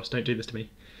do this, Ross. Don't do this to me.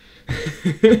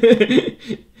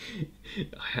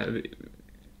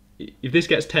 If this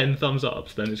gets 10 thumbs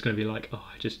up, then it's going to be like, oh,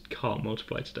 I just can't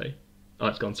multiply today. Oh,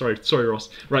 it's gone. Sorry, Ross.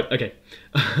 Right, okay.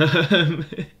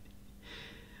 The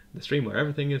stream where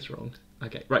everything is wrong.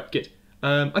 Okay, right, good.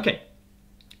 Okay,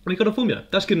 we've got a formula.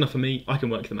 That's good enough for me. I can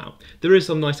work them out. There is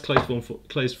some nice closed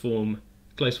form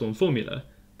formula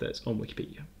that's on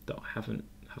Wikipedia that I haven't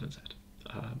said.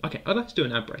 Okay, I'd like to do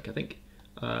an ad break, I think.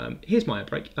 Here's my ad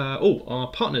break. Our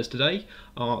partners today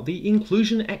are the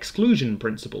Inclusion-Exclusion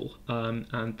Principle,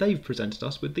 and they've presented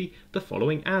us with the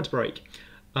following ad break.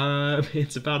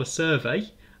 It's about a survey.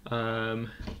 There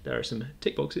are some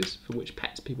tick boxes for which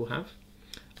pets people have.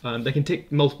 They can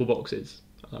tick multiple boxes,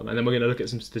 and then we're going to look at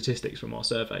some statistics from our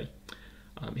survey.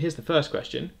 Here's the first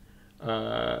question.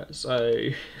 Here's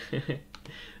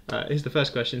the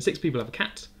first question. 6 people have a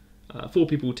cat. 4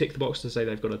 people tick the box to say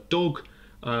they've got a dog.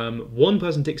 1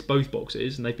 person ticks both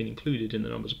boxes, and they've been included in the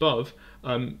numbers above.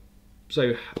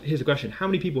 So here's the question: how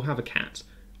many people have a cat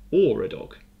or a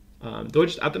dog? Do I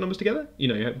just add the numbers together? You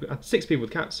know, you have 6 people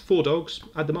with cats, 4 dogs.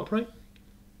 Add them up, right?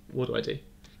 What do I do?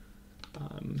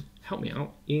 Help me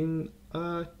out in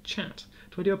chat.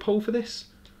 Do I do a poll for this?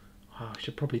 Oh, I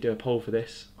should probably do a poll for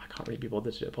this. I can't really be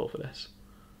bothered to do a poll for this.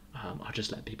 I'll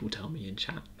just let people tell me in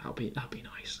chat. That'll be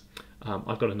nice.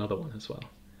 I've got another one as well.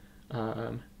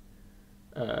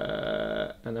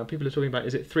 And now people are talking about,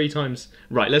 is it 3 times?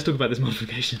 Right, let's talk about this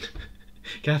multiplication.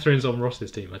 Catherine's on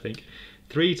Ross's team, I think.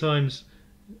 3 times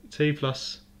 2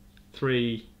 plus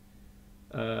 3.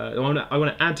 I want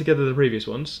to add together the previous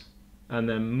ones and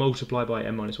then multiply by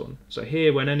n minus 1. So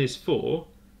here, when n is 4,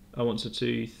 I want to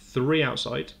do 3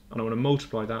 outside, and I want to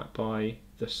multiply that by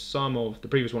the sum of the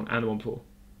previous one and the one before.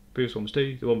 The previous one was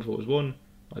 2, the one before was 1.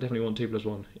 I definitely want 2 plus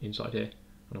 1 inside here,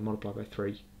 and I multiply by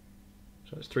 3.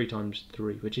 So it's 3 times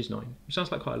 3, which is 9. It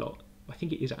sounds like quite a lot. I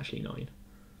think it is actually 9.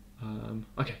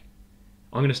 Okay,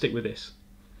 I'm going to stick with this.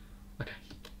 Okay.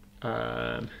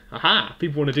 Aha!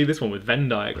 People want to do this one with Venn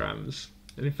diagrams.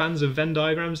 Any fans of Venn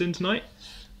diagrams in tonight?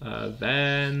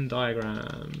 Venn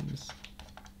diagrams.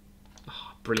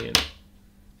 Oh, brilliant.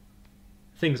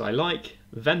 Things I like,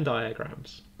 Venn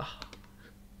diagrams. Oh.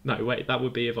 No, wait, that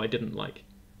would be if I didn't like.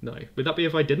 No, would that be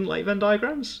if I didn't like Venn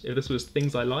diagrams? If this was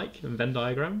things I like and Venn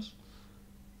diagrams?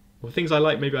 Or things I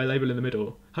like, maybe I label in the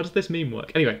middle. How does this meme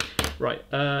work? Anyway, right.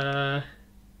 Venn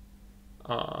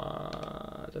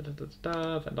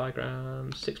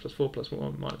diagrams. 6 plus 4 plus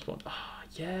 1 minus 1. Ah,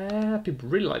 yeah, people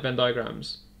really like Venn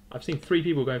diagrams. I've seen 3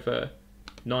 people going for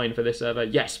 9 for this server.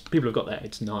 Yes, people have got there.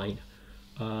 It's 9.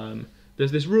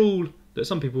 There's this rule that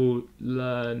some people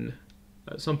learn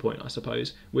at some point, I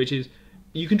suppose, which is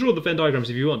you can draw the Venn diagrams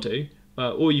if you want to,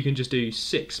 or you can just do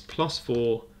 6 plus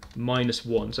 4 minus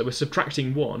 1. So we're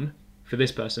subtracting 1 for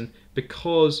this person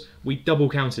because we double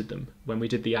counted them when we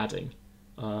did the adding.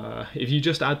 If you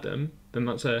just add them, then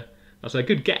that's a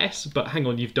good guess, but hang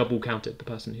on, you've double counted the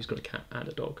person who's got a cat and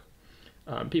a dog.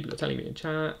 People are telling me in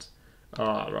chat.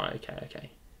 Oh, right, okay.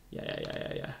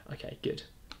 Yeah. Okay, good.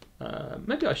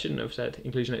 Maybe I shouldn't have said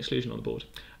inclusion exclusion on the board.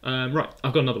 Right,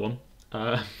 I've got another one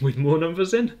with more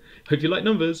numbers in. Hope you like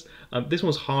numbers. This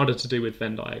one's harder to do with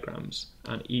Venn diagrams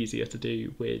and easier to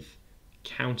do with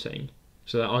counting.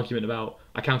 So that argument about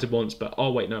I counted once, but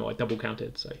oh wait, no, I double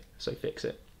counted, so fix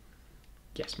it.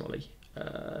 Yes, Molly.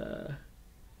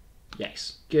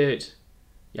 Yes, good.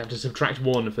 You have to subtract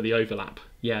 1 for the overlap.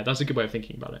 Yeah, that's a good way of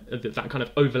thinking about it. That kind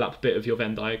of overlap bit of your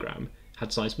Venn diagram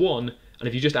had size 1, and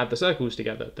if you just add the circles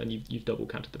together, then you've double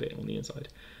counted the bit on the inside.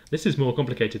 This is more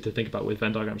complicated to think about with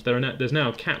Venn diagrams. There's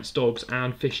now cats, dogs,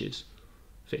 and fish, and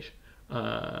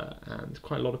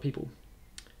quite a lot of people.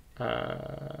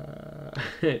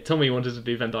 Tommy wanted to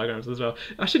do Venn diagrams as well.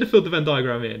 I should have filled the Venn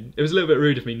diagram in. It was a little bit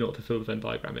rude of me not to fill the Venn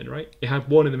diagram in, right? It had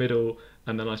 1 in the middle,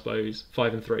 and then I suppose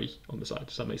 5 and 3 on the side,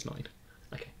 so that makes 9.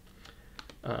 Okay.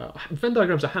 Venn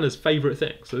diagrams are Hannah's favourite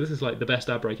thing, so this is like the best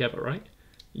ad break ever, right?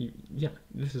 Yeah,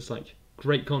 this is like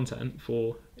great content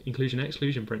for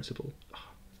inclusion-exclusion principle. Oh,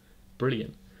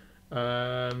 brilliant.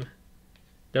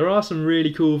 There are some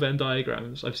really cool Venn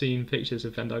diagrams. I've seen pictures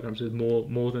of Venn diagrams with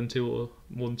more than 2 or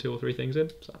 3 things in,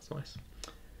 so that's nice.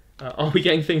 Are we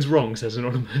getting things wrong? Says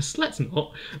Anonymous. Let's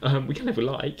not. We can if we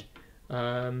like.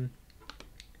 Oh,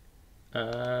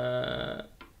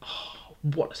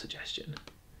 what a suggestion.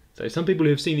 So some people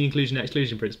who have seen the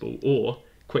inclusion-exclusion principle or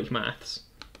quick maths.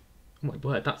 Oh my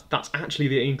word, that's actually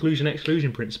the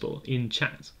inclusion-exclusion principle in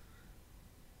chat.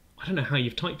 I don't know how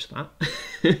you've typed that.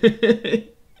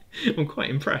 I'm quite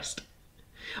impressed.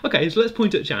 Okay, so let's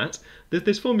point at chat. There's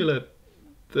this formula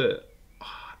that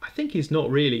I think is not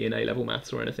really in A-level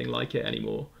maths or anything like it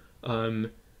anymore,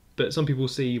 but some people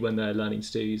see when they're learning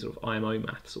to do sort of IMO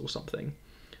maths or something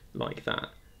like that,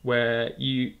 where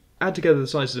you add together the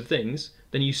sizes of things,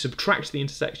 then you subtract the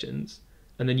intersections,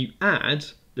 and then you add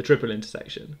the triple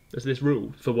intersection. There's this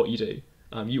rule for what you do.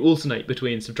 You alternate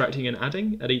between subtracting and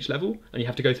adding at each level, and you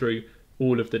have to go through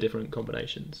all of the different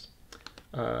combinations.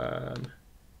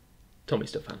 Tommy's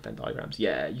still fan Venn diagrams.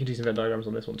 Yeah, you can do some Venn diagrams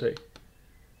on this one too.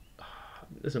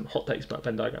 There's some hot takes about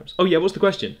Venn diagrams. Oh yeah, what's the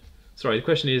question? Sorry, the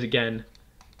question is again,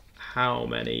 how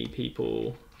many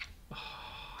people...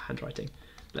 handwriting.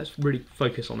 Let's really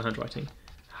focus on the handwriting.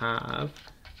 Have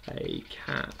a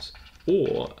cat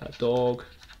or a dog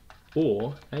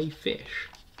or a fish.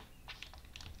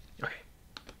 Okay.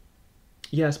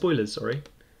 Yeah, spoilers, sorry.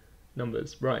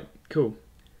 Numbers, right, cool.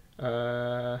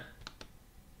 And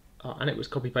it was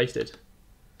copy-pasted.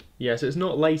 Yeah, so it's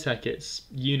not LaTeX, it's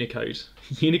Unicode.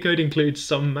 Unicode includes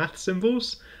some math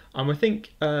symbols. I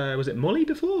think, was it Molly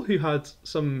before who had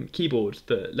some keyboard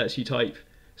that lets you type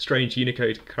strange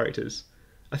Unicode characters?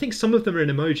 I think some of them are in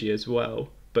emoji as well,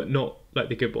 but not like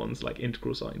the good ones, like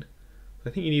integral sign. I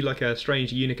think you need like a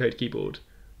strange Unicode keyboard,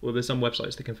 or there's some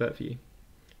websites that convert for you.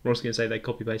 We're also going to say they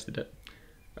copy pasted it.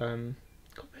 Copy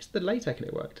pasted the LaTeX and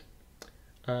it worked.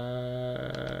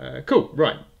 Cool,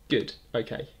 right, good,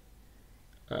 okay.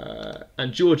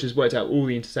 And George has worked out all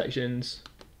the intersections.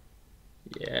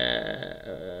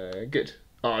 Yeah, good.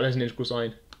 Oh, there's an integral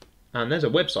sign. And there's a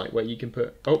website where you can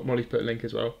put... Oh, Molly's put a link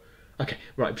as well. Okay,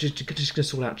 right, just going to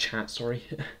sort out chat, sorry.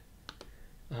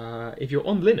 If you're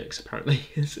on Linux, apparently,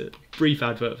 it's a brief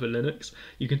advert for Linux,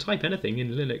 you can type anything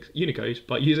in Linux Unicode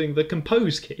by using the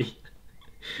compose key.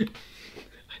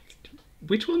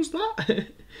 Which one's that?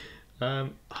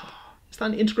 Is that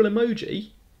an integral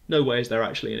emoji? No way is there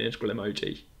actually an integral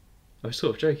emoji. I was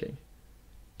sort of joking.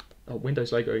 Oh,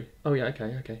 Windows logo. Oh yeah,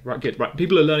 okay. Right, good. Right,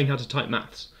 people are learning how to type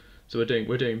maths, so we're doing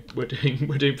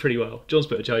pretty well. John's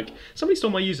put a joke. Somebody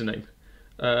stole my username.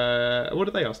 What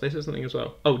did they ask? They said something as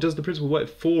well. Oh, does the principle work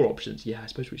with 4 options? Yeah, I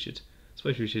suppose we should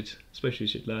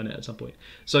learn it at some point.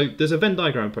 So there's a Venn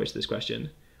diagram approach to this question,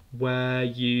 where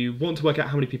you want to work out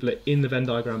how many people are in the Venn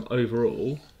diagram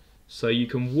overall. So you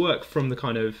can work from the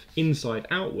kind of inside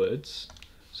outwards.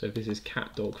 So if this is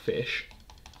cat, dog, fish,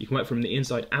 you can work from the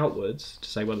inside outwards to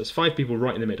say, well, there's 5 people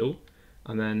right in the middle,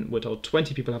 and then we're told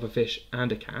 20 people have a fish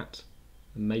and a cat,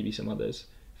 and maybe some others.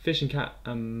 Fish and cat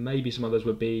and maybe some others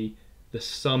would be the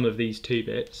sum of these 2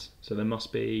 bits, so there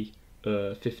must be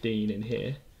 15 in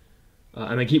here.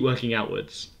 And then keep working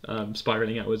outwards,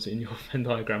 spiralling outwards in your Venn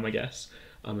diagram, I guess,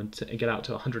 and get out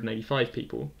to 185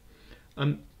 people.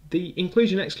 The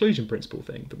inclusion-exclusion principle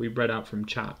thing that we read out from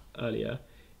chat earlier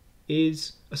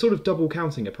is a sort of double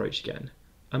counting approach again.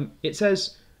 It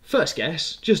says, first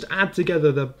guess, just add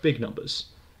together the big numbers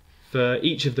for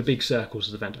each of the big circles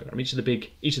of the Venn diagram, each of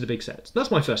the big sets.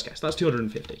 That's my first guess, that's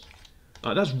 250.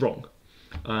 That's wrong.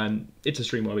 It's a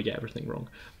stream where we get everything wrong.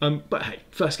 But hey,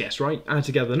 first guess, right? Add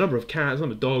together the number of cats,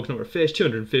 number of dogs, number of fish,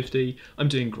 250. I'm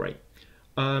doing great.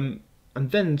 And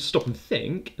then stop and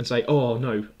think and say, oh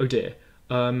no, oh dear.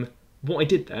 What I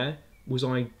did there was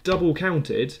I double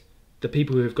counted the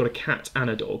people who have got a cat and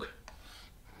a dog.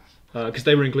 Because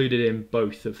they were included in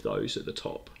both of those at the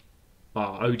top.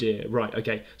 Oh dear, right,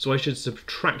 okay. So I should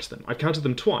subtract them. I've counted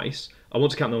them twice. I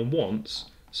want to count them once,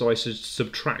 so I should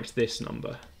subtract this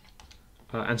number.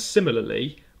 And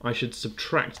similarly, I should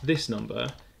subtract this number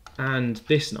and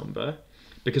this number,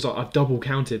 because I've double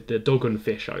counted the dog and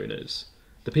fish owners.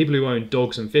 The people who own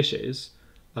dogs and fishes,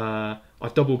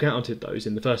 I've double counted those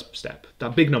in the first step.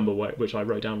 That big number which I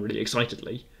wrote down really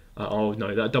excitedly, oh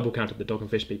no, that double counted the dog and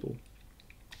fish people.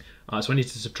 So I need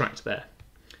to subtract there.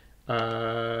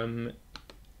 And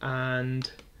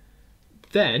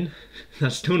then,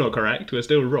 that's still not correct, we're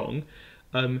still wrong.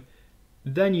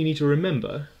 Then you need to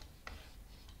remember,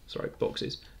 sorry,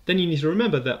 boxes. Then you need to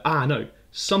remember that, no,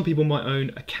 some people might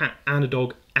own a cat and a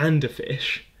dog and a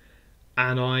fish,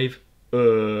 and I've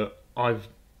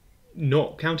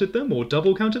not counted them or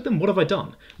double counted them. What have I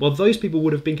done? Well, those people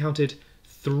would have been counted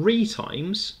 3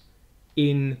 times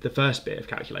in the first bit of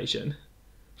calculation,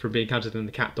 from being counted in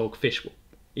the cat, dog, fish,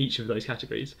 each of those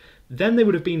categories. Then they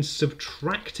would have been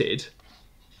subtracted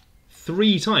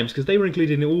 3 times, because they were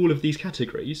included in all of these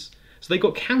categories. So they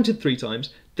got counted 3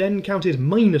 times, then counted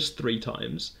minus 3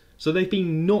 times. So they've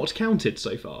been not counted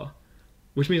so far,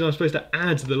 which means I'm supposed to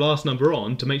add the last number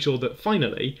on to make sure that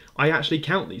finally I actually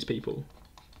count these people.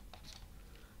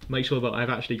 Make sure that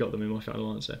I've actually got them in my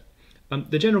final answer.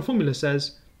 The general formula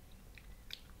says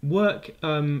work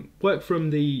from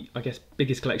the, I guess,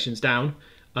 biggest collections down,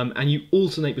 and you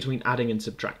alternate between adding and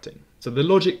subtracting. So the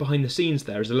logic behind the scenes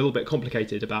there is a little bit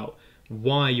complicated about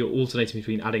why you're alternating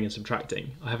between adding and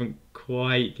subtracting. I haven't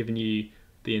quite given you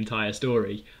the entire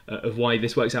story of why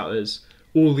this works out as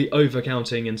all the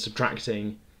overcounting and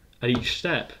subtracting at each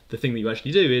step. The thing that you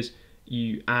actually do is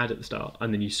you add at the start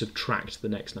and then you subtract the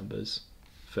next numbers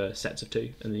for sets of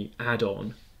 2, and then you add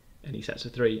on any sets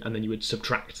of 3, and then you would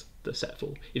subtract the set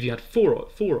 4. If you had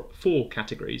four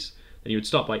categories, then you would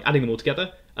start by adding them all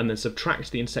together and then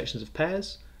subtract the intersections of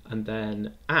pairs, and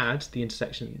then add the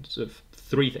intersections of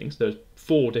 3 things. There's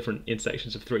 4 different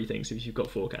intersections of 3 things if you've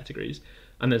got 4 categories,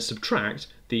 and then subtract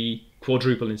the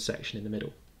quadruple intersection in the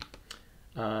middle.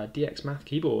 DX Math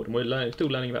Keyboard, and we're still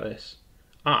learning about this.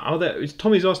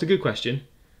 Tommy's asked a good question.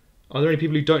 Are there any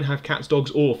people who don't have cats,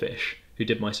 dogs, or fish who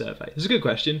did my survey? It's a good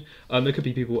question. There could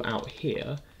be people out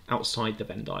here, outside the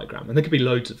Venn diagram, and there could be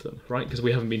loads of them, right? Because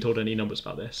we haven't been told any numbers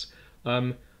about this.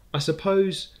 I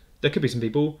suppose there could be some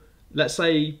people. Let's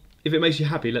say, if it makes you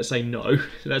happy, let's say no.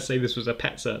 Let's say this was a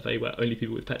pet survey where only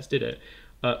people with pets did it.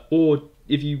 Or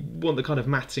if you want the kind of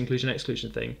maths inclusion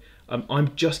exclusion thing,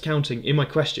 I'm just counting in my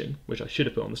question, which I should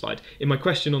have put on the slide. In my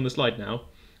question on the slide now,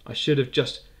 I should have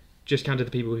just counted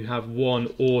the people who have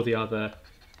one or the other,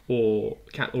 or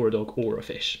a cat or a dog or a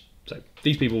fish. So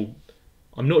these people,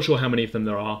 I'm not sure how many of them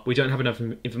there are. We don't have enough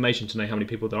information to know how many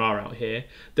people there are out here.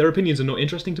 Their opinions are not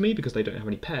interesting to me because they don't have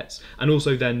any pets, and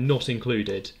also they're not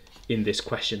included in this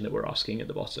question that we're asking at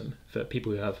the bottom for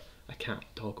people who have a cat,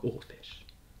 dog or fish.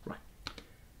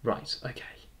 Right, okay.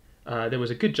 There was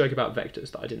a good joke about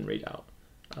vectors that I didn't read out.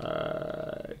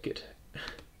 Good.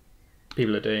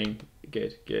 People are doing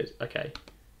good, okay.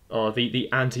 Oh,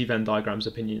 the anti-Venn diagrams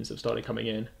opinions have started coming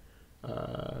in.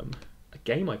 A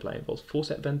game I play involves 4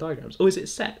 set Venn diagrams. Oh, is it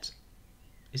set?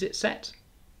 Is it set?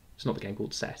 It's not the game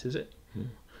called Set, is it?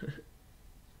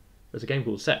 There's a game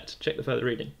called Set. Check the further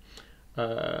reading.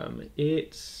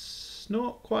 It's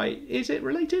not quite... Is it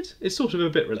related? It's sort of a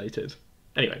bit related.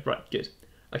 Anyway, right, good.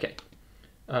 Okay.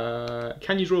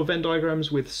 Can you draw Venn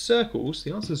diagrams with circles?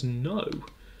 The answer is no.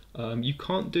 You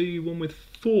can't do one with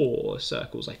 4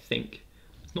 circles, I think.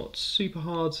 It's not super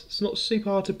hard. It's not super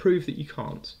hard to prove that you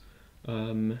can't.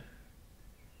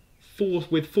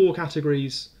 With 4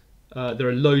 categories, there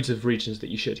are loads of regions that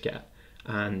you should get,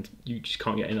 and you just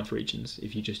can't get enough regions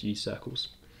if you just use circles.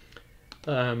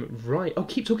 Right. Oh,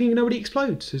 Keep Talking and Nobody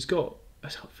Explodes has got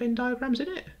Venn diagrams in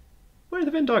it. Where are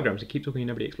the Venn diagrams in Keep Talking and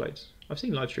Nobody Explodes? I've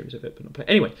seen live streams of it, but not played.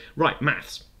 Anyway, right,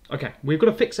 maths. Okay, we've got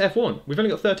to fix F1. We've only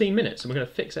got 13 minutes, and we're going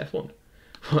to fix F1.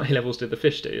 What A levels did the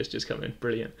fish do? It's just come in.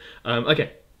 Brilliant.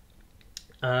 Okay.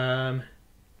 So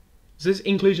this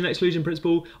inclusion exclusion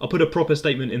principle, I'll put a proper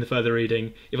statement in the further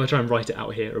reading. If I try and write it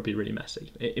out here, it'll be really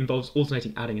messy. It involves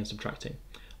alternating adding and subtracting.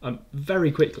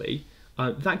 Very quickly,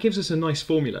 that gives us a nice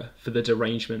formula for the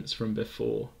derangements from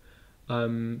before.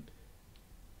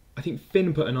 I think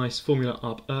Finn put a nice formula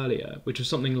up earlier, which was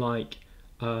something like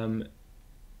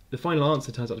the final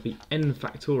answer turns out to be n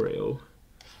factorial.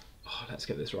 Oh, let's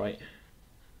get this right.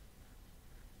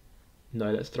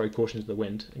 No, let's throw caution to the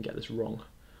wind and get this wrong.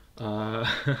 No,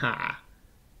 I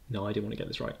didn't want to get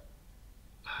this right.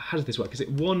 How does this work? Is it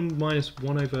 1 minus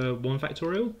 1 over 1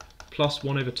 factorial plus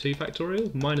 1 over 2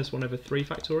 factorial minus 1 over 3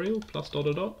 factorial plus dot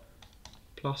dot dot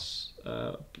plus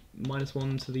minus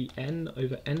 1 to the n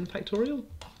over n factorial?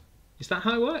 Is that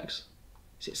how it works?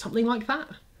 Is it something like that?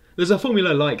 There's a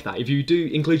formula like that. If you do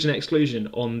inclusion and exclusion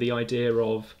on the idea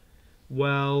of,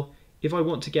 well, if I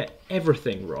want to get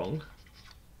everything wrong,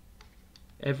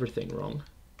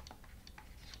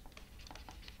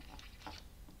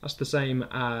 that's the same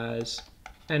as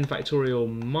n factorial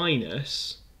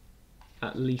minus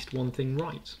at least one thing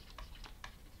right.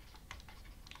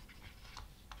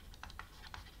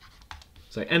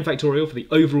 So n factorial for the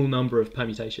overall number of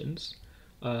permutations.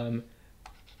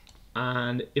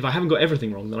 And if I haven't got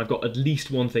everything wrong, then I've got at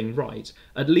least one thing right.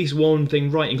 At least one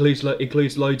thing right includes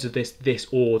loads of this,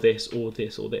 or this, or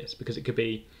this, or this, because it could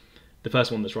be the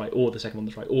first one that's right, or the second one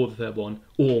that's right, or the third one,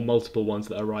 or multiple ones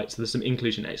that are right. So there's some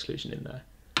inclusion and exclusion in there.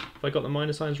 Have I got the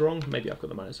minus signs wrong? Maybe I've got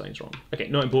the minus signs wrong. Okay,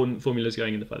 not important. Formulas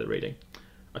going in the further reading.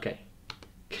 Okay.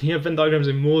 Can you have Venn diagrams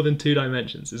in more than 2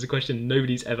 dimensions? It's a question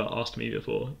nobody's ever asked me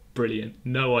before. Brilliant.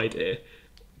 No idea.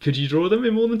 Could you draw them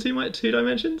in more than 2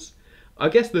 dimensions? I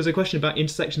guess there's a question about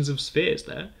intersections of spheres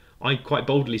there. I quite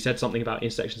boldly said something about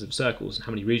intersections of circles and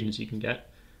how many regions you can get.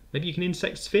 Maybe you can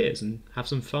intersect spheres and have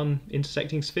some fun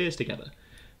intersecting spheres together.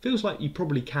 Feels like you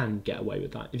probably can get away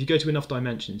with that. If you go to enough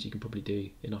dimensions, you can probably do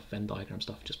enough Venn diagram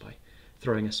stuff just by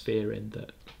throwing a sphere in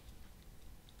that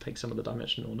takes some of the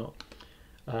dimension or not.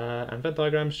 And Venn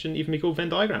diagrams shouldn't even be called Venn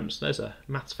diagrams. There's a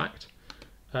maths fact.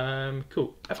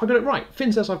 Cool. If I got it right,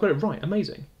 Finn says I've got it right.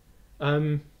 Amazing.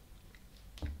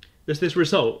 There's this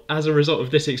result as a result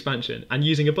of this expansion, and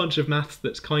using a bunch of maths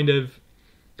that's kind of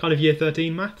year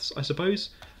 13 maths, I suppose.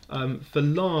 For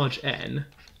large n,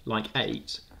 like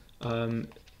 8,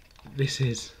 this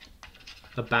is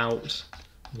about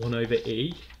 1 over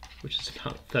e, which is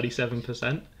about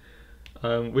 37%,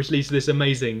 which leads to this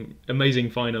amazing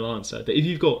final answer, that if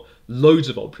you've got loads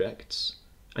of objects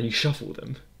and you shuffle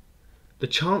them, the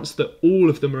chance that all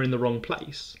of them are in the wrong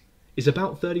place is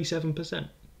about 37%,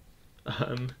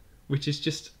 which is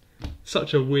just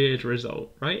such a weird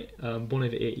result, right? 1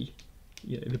 over e,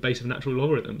 you know, the base of natural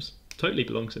logarithms, totally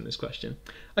belongs in this question.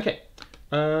 Okay.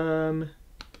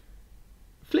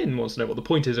 Flynn wants to know what the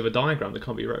point is of a diagram that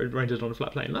can't be rendered on a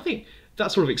flat plane. And I think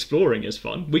that sort of exploring is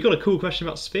fun. We got a cool question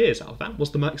about spheres out of that.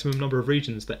 What's the maximum number of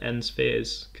regions that n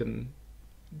spheres can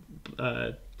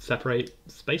separate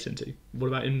space into? What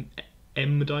about in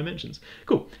m dimensions?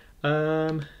 Cool.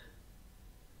 Right.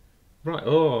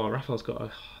 Oh, Raphael's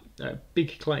got a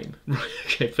big claim. Right.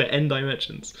 Okay, for n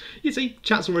dimensions. You see,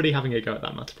 chat's already having a go at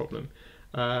that maths problem.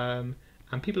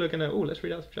 And people are going to, oh, let's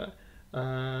read out the chat.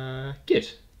 Good.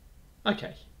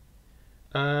 Okay.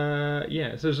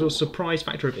 Yeah, so there's a surprise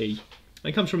factor of e.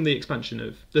 It comes from the expansion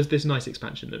of, there's this nice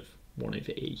expansion of 1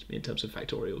 over e in terms of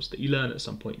factorials that you learn at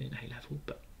some point in A level,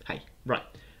 but hey, right.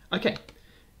 Okay.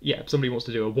 Yeah, somebody wants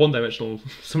to do a one-dimensional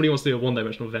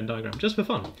Venn diagram just for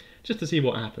fun, just to see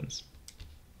what happens.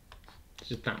 It's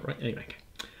just that, right? Anyway,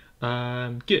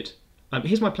 okay. Good.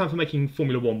 Here's my plan for making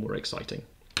Formula 1 more exciting.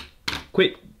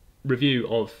 Quick review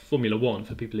of Formula 1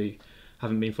 for people who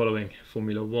haven't been following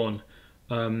Formula 1.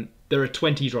 There are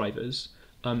 20 drivers.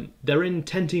 They're in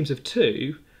 10 teams of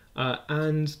 2,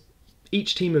 and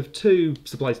each team of 2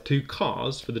 supplies 2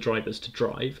 cars for the drivers to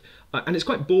drive. And it's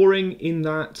quite boring in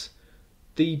that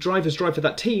the drivers drive for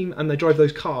that team and they drive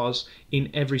those cars in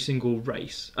every single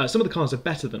race. Some of the cars are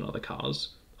better than other cars,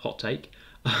 hot take.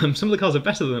 Some of the cars are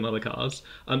better than other cars,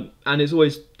 and it's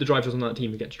always the drivers on that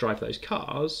team who get to drive those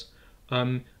cars.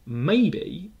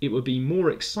 Maybe it would be more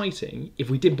exciting if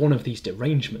we did one of these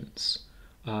derangements.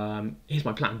 Here's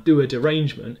my plan: do a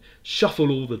derangement, shuffle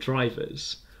all the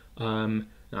drivers. Now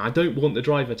I don't want the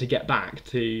driver to get back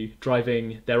to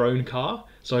driving their own car,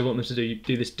 so I want them to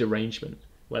do this derangement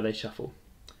where they shuffle.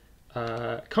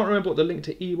 Can't remember what the link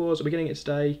to E was. Are we getting it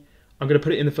today? I'm going to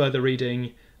put it in the further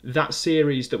reading. That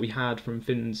series that we had from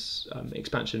Finn's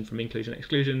expansion from Inclusion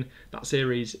Exclusion, that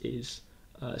series is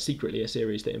secretly a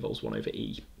series that involves 1 over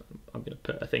E. I'm going to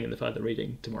put a thing in the further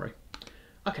reading tomorrow.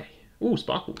 Okay. Ooh,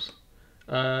 sparkles.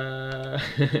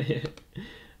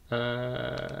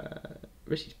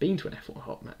 Richie's been to an F1.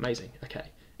 Oh, amazing. Okay.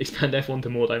 Expand F1 to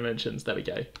more dimensions. There we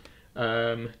go.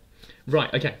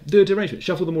 Right, okay. Do a derangement.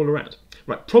 Shuffle them all around.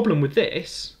 Right, problem with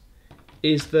this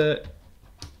is that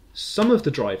some of the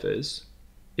drivers,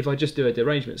 if I just do a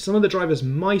derangement, some of the drivers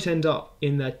might end up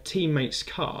in their teammate's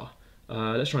car.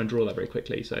 Let's try and draw that very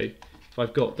quickly. So if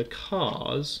I've got the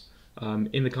cars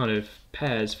in the kind of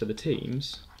pairs for the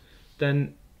teams,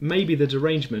 then maybe the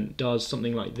derangement does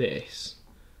something like this.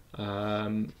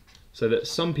 So that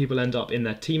some people end up in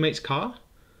their teammate's car,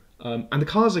 and the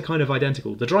cars are kind of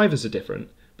identical. The drivers are different,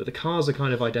 but the cars are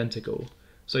kind of identical.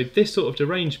 So this sort of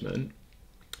derangement,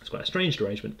 it's quite a strange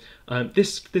derangement.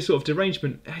 This sort of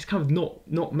derangement is kind of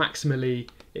not maximally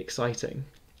exciting.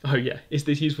 Oh yeah, is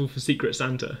this useful for Secret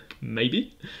Santa?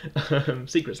 Maybe.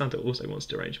 Secret Santa also wants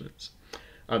derangements.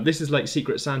 This is like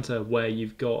Secret Santa where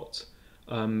you've got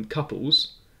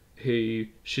couples who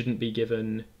shouldn't be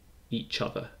given each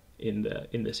other in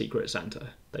the Secret Santa.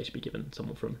 They should be given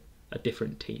someone from a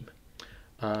different team.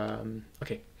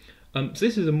 Okay, so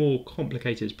this is a more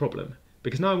complicated problem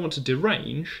because now I want to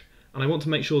derange and I want to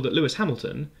make sure that Lewis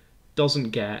Hamilton doesn't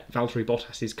get Valtteri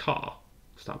Bottas's car.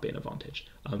 So that'll be an advantage.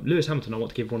 Lewis Hamilton I want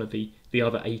to give one of the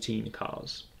other 18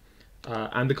 cars.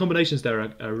 And the combinations there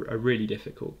are really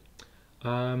difficult.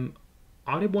 I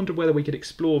wondered whether we could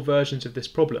explore versions of this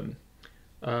problem.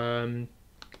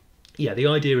 Yeah, the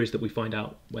idea is that we find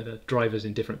out whether drivers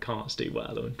in different cars do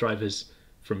well, or drivers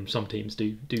from some teams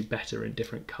do better in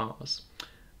different cars.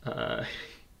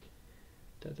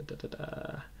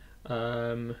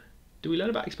 Do we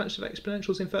learn about expansion of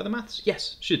exponentials in further maths?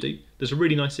 Yes, should do. There's a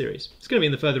really nice series. It's going to be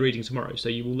in the further reading tomorrow, so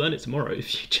you will learn it tomorrow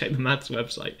if you check the maths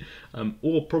website,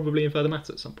 or probably in further maths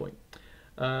at some point.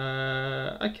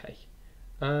 Okay.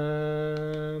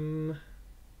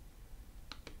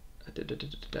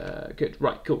 Good,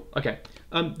 right, cool, okay.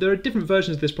 There are different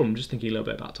versions of this problem, just thinking a little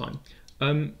bit about time.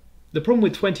 The problem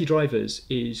with 20 drivers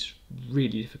is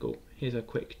really difficult. Here's a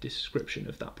quick description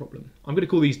of that problem. I'm going to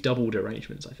call these double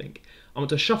derangements, I think. I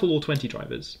want to shuffle all 20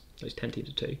 drivers, those 10 teams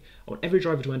of 2. I want every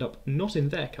driver to end up not in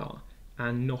their car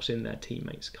and not in their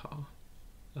teammate's car.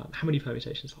 How many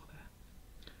permutations are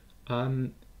there?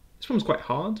 This problem's quite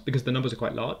hard because the numbers are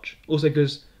quite large. Also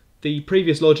because the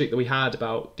previous logic that we had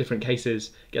about different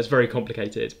cases gets very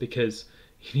complicated because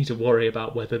you need to worry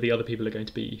about whether the other people are going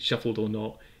to be shuffled or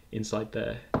not inside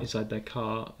their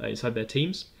car, inside their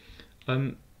teams.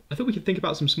 I thought we could think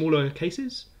about some smaller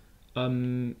cases.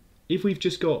 If we've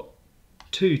just got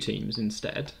 2 teams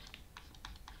instead,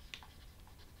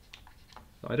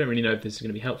 I don't really know if this is going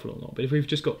to be helpful or not, but if we've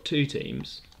just got 2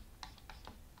 teams,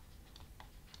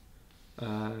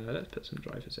 let's put some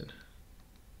drivers in.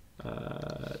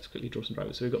 Let's quickly draw some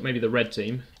drivers. So we've got maybe the red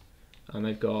team, and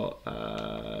they've got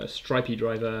stripy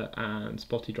driver and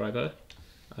spotty driver,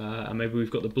 and maybe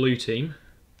we've got the blue team.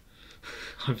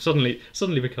 I've suddenly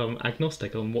become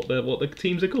agnostic on what the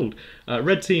teams are called.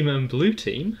 Red team and blue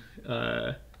team, who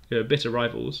are bitter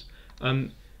rivals.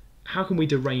 How can we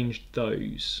derange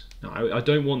those? Now, I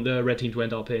don't want the red team to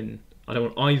end up in. I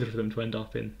don't want either of them to end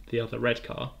up in the other red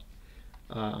car,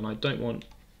 and I don't want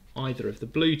either of the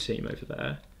blue team over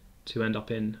there to end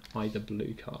up in either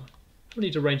blue car. How many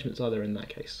derangements are there in that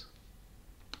case?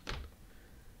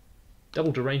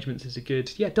 Double derangements is a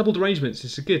good... Yeah, double derangements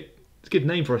is a good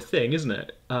name for a thing, isn't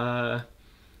it?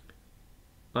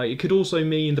 It could also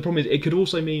mean... The problem is it could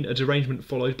also mean a derangement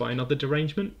followed by another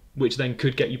derangement, which then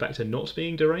could get you back to not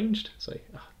being deranged. So,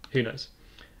 who knows?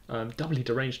 Doubly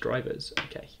deranged drivers.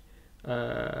 Okay.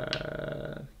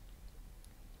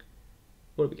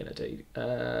 What are we going to do?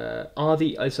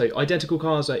 So identical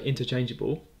cars are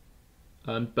interchangeable,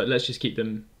 but let's just keep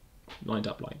them lined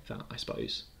up like that, I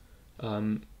suppose.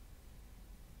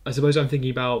 I suppose I'm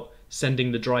thinking about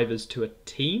sending the drivers to a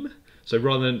team. So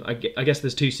rather than, I guess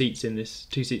there's two seats in this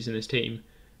team,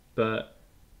 but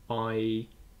I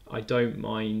don't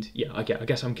mind. Yeah, I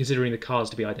guess I'm considering the cars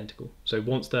to be identical. So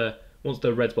once the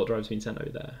red spot driver's been sent over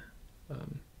there,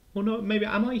 or no, maybe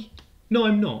am I? No,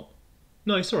 I'm not.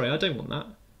 No, sorry, I don't want that.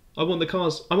 I want the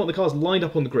cars lined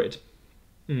up on the grid.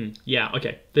 Yeah,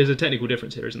 okay. There's a technical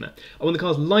difference here, isn't there? I want the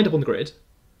cars lined up on the grid,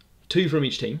 2 from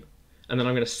each team, and then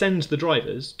I'm going to send the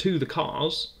drivers to the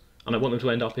cars, and I want them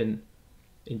to end up in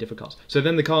different cars. So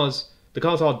then the cars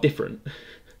are different.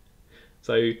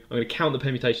 So I'm going to count the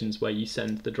permutations where you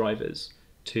send the drivers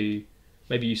to,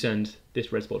 maybe you send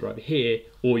this red spot driver here,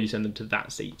 or you send them to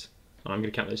that seat. And I'm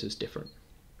going to count those as different.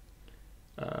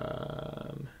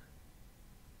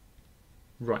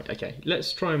 Right, okay,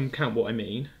 let's try and count what I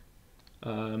mean.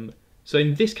 So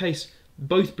in this case,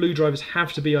 both blue drivers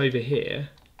have to be over here,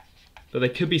 but they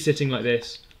could be sitting like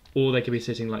this, or they could be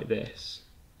sitting like this.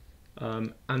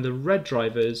 And the red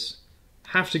drivers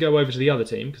have to go over to the other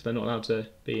team, because they're not allowed to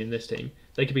be in this team.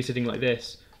 They could be sitting like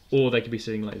this, or they could be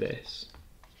sitting like this.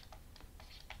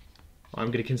 I'm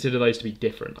going to consider those to be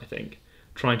different, I think.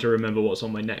 Trying to remember what's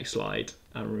on my next slide,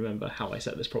 and remember how I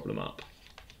set this problem up.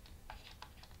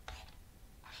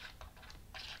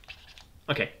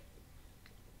 Okay.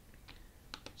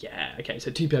 Yeah, okay,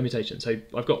 so 2 permutations. So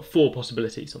I've got 4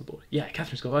 possibilities on the board. Yeah,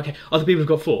 Catherine's got, okay, other people have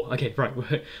got 4. Okay, right,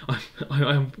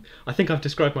 I think I've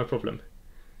described my problem.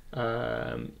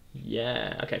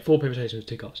 Yeah, okay, 4 permutations,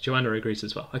 2 cars. Joanna agrees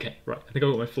as well. Okay, right, I think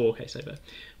I've got my 4 case over.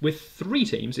 With 3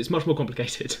 teams, it's much more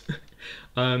complicated.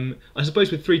 I suppose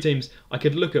with 3 teams, I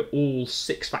could look at all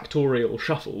 6 factorial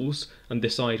shuffles and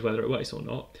decide whether it works or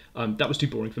not. That was too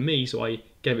boring for me, so I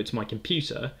gave it to my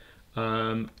computer.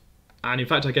 And in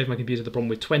fact, I gave my computer the problem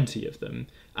with 20 of them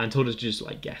and told it to just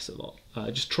like guess a lot.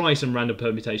 Just try some random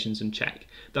permutations and check.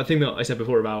 That thing that I said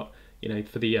before about, you know,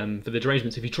 for the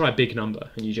derangements, if you try a big number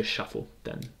and you just shuffle,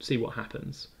 then see what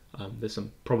happens. There's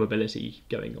some probability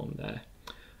going on there.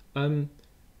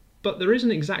 But there is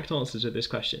an exact answer to this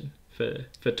question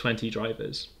for 20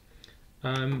 drivers.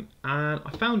 And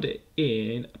I found it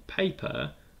in a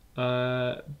paper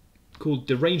called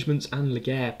Derangements and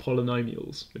Laguerre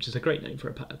Polynomials, which is a great name for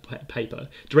a paper.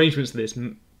 Derangements are this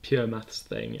pure maths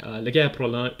thing. Laguerre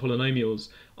polynomials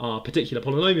are particular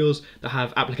polynomials that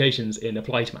have applications in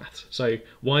applied maths. So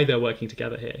why they're working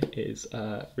together here is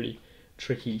a really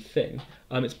tricky thing.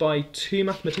 It's by 2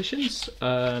 mathematicians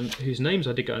whose names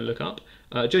I did go and look up.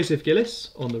 Joseph Gillis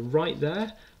on the right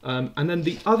there, and then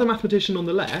the other mathematician on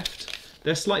the left.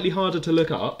 They're slightly harder to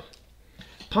look up,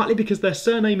 partly because their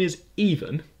surname is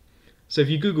Even. So if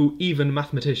you Google Even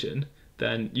mathematician,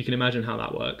 then you can imagine how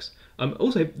that works.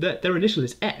 Also, their initial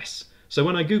is S. So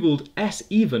when I Googled S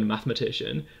even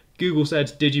mathematician, Google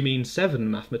said, did you mean 7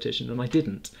 mathematician? And I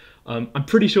didn't. I'm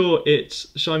pretty sure it's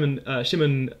Shimon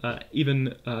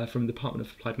Even from the Department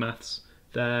of Applied Maths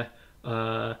there.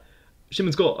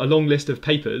 Shimon's got a long list of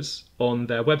papers on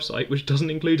their website, which doesn't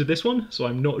include this one, so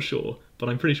I'm not sure. But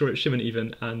I'm pretty sure it's Shimon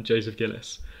Even and Joseph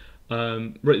Gillis.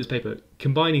 Wrote this paper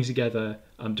combining together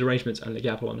derangements and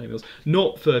Laguerre polynomials,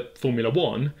 not for Formula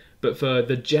 1, but for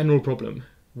the general problem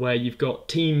where you've got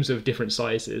teams of different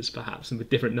sizes, perhaps, and with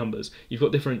different numbers. You've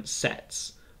got different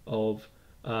sets of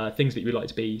things that you would like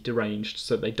to be deranged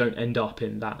so that they don't end up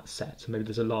in that set. So maybe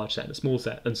there's a large set and a small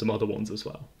set and some other ones as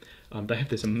well. They have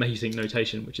this amazing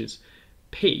notation, which is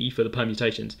P for the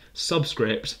permutations,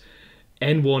 subscript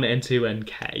N1, N2,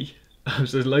 Nk.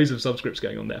 So there's loads of subscripts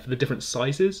going on there for the different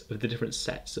sizes of the different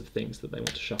sets of things that they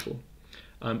want to shuffle.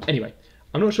 Anyway,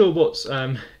 I'm not sure what's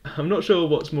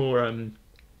more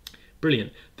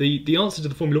brilliant. The answer to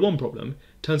the Formula 1 problem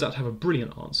turns out to have a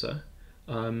brilliant answer.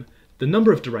 The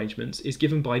number of derangements is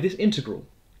given by this integral.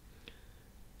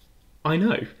 I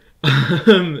know.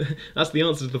 That's the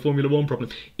answer to the Formula 1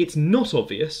 problem. It's not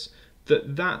obvious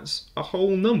that that's a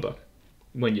whole number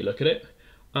when you look at it.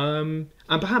 And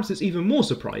perhaps it's even more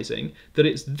surprising that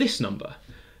it's this number,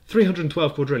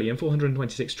 312 quadrillion,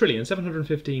 426 trillion,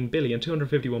 715 billion,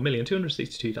 251 million,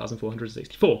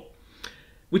 262,464,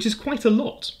 which is quite a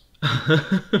lot.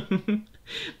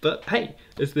 But hey,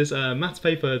 it's this maths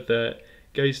paper that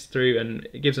goes through and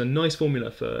it gives a nice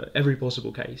formula for every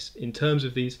possible case in terms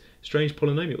of these strange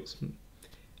polynomials.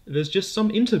 There's just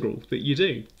some integral that you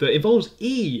do that involves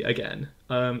e again.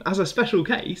 As a special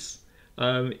case,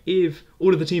 if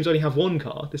all of the teams only have one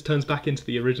car, this turns back into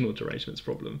the original derangements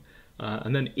problem.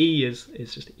 And then e is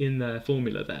just in their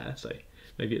formula there, so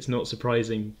maybe it's not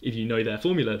surprising if you know their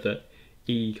formula that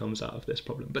e comes out of this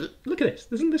problem. But look at this,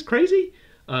 isn't this crazy?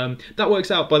 That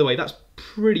works out, by the way, that's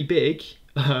pretty big.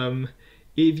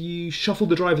 If you shuffle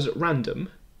the drivers at random,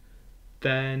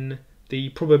 then the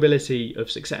probability of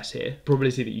success here,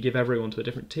 probability that you give everyone to a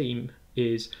different team,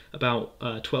 is about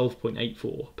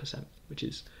 12.84%, which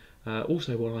is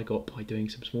also what I got by doing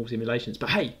some small simulations. But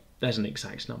hey, there's an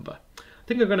exact number. I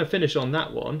think I'm going to finish on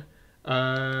that one.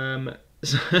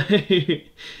 So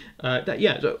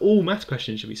all math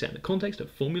questions should be set in the context of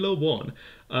Formula 1.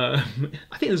 I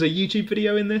think there's a YouTube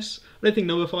video in this. I don't think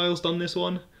Numberphile's done this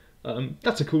one.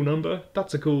 That's a cool number.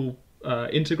 That's a cool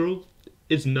integral.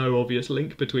 There's no obvious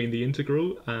link between the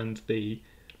integral and the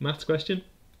maths question.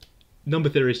 Number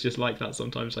theory is just like that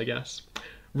sometimes, I guess.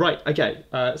 Right, okay,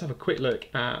 let's have a quick look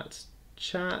at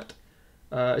chat.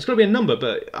 It's got to be a number,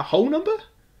 but a whole number?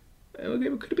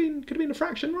 It could have been a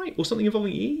fraction, right? Or something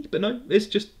involving e, but no, it's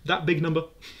just that big number.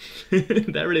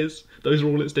 There it is. Those are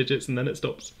all its digits, and then it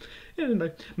stops. Yeah,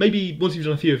 no. Maybe once you've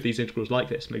done a few of these integrals like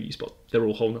this, maybe you spot they're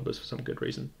all whole numbers for some good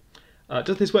reason.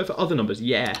 Does this work for other numbers?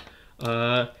 Yeah.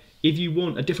 If you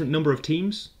want a different number of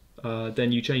teams,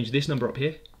 then you change this number up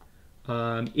here.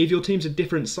 If your teams are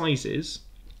different sizes,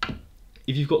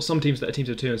 if you've got some teams that are teams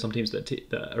of 2 and some teams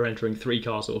that are entering 3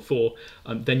 cars or 4,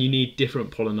 then you need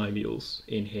different polynomials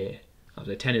in here.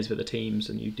 So 10 is for the teams,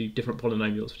 and you do different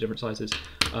polynomials for different sizes.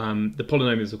 The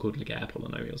polynomials are called Laguerre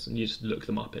polynomials, and you just look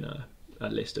them up in a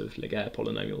list of Laguerre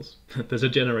polynomials. There's a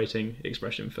generating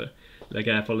expression for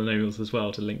Laguerre polynomials as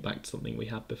well to link back to something we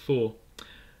had before.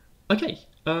 Okay,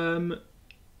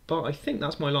 but I think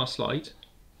that's my last slide,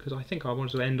 because I think I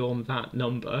wanted to end on that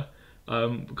number,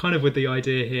 kind of with the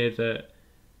idea here that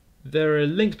there are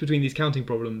links between these counting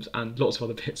problems and lots of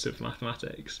other bits of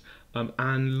mathematics,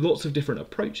 and lots of different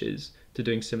approaches to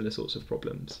doing similar sorts of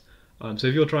problems. So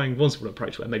if you're trying one sort of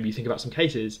approach where maybe you think about some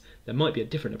cases, there might be a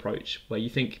different approach where you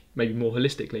think maybe more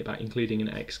holistically about including and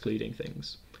excluding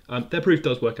things. Their proof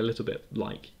does work a little bit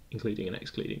like including and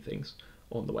excluding things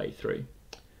on the way through.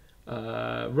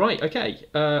 Right, okay.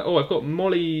 I've got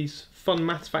Molly's fun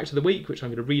maths fact of the week, which I'm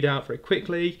going to read out very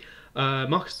quickly.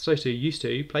 Marcus Soto used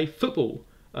to play football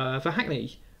for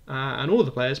Hackney, and all of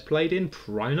the players played in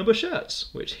prime number shirts,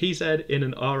 which he said in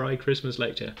an RI Christmas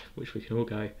lecture, which we can all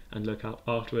go and look up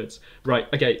afterwards. Right,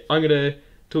 okay, I'm going to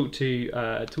talk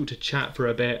to chat for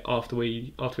a bit after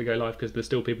we go live, because there's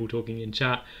still people talking in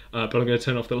chat, but I'm going to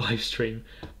turn off the live stream.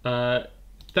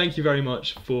 Thank you very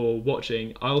much for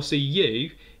watching. I'll see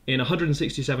you in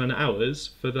 167 hours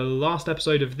for the last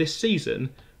episode of this season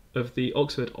of the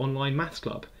Oxford Online Maths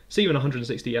Club. See you in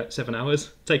 167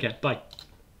 hours. Take care. Bye.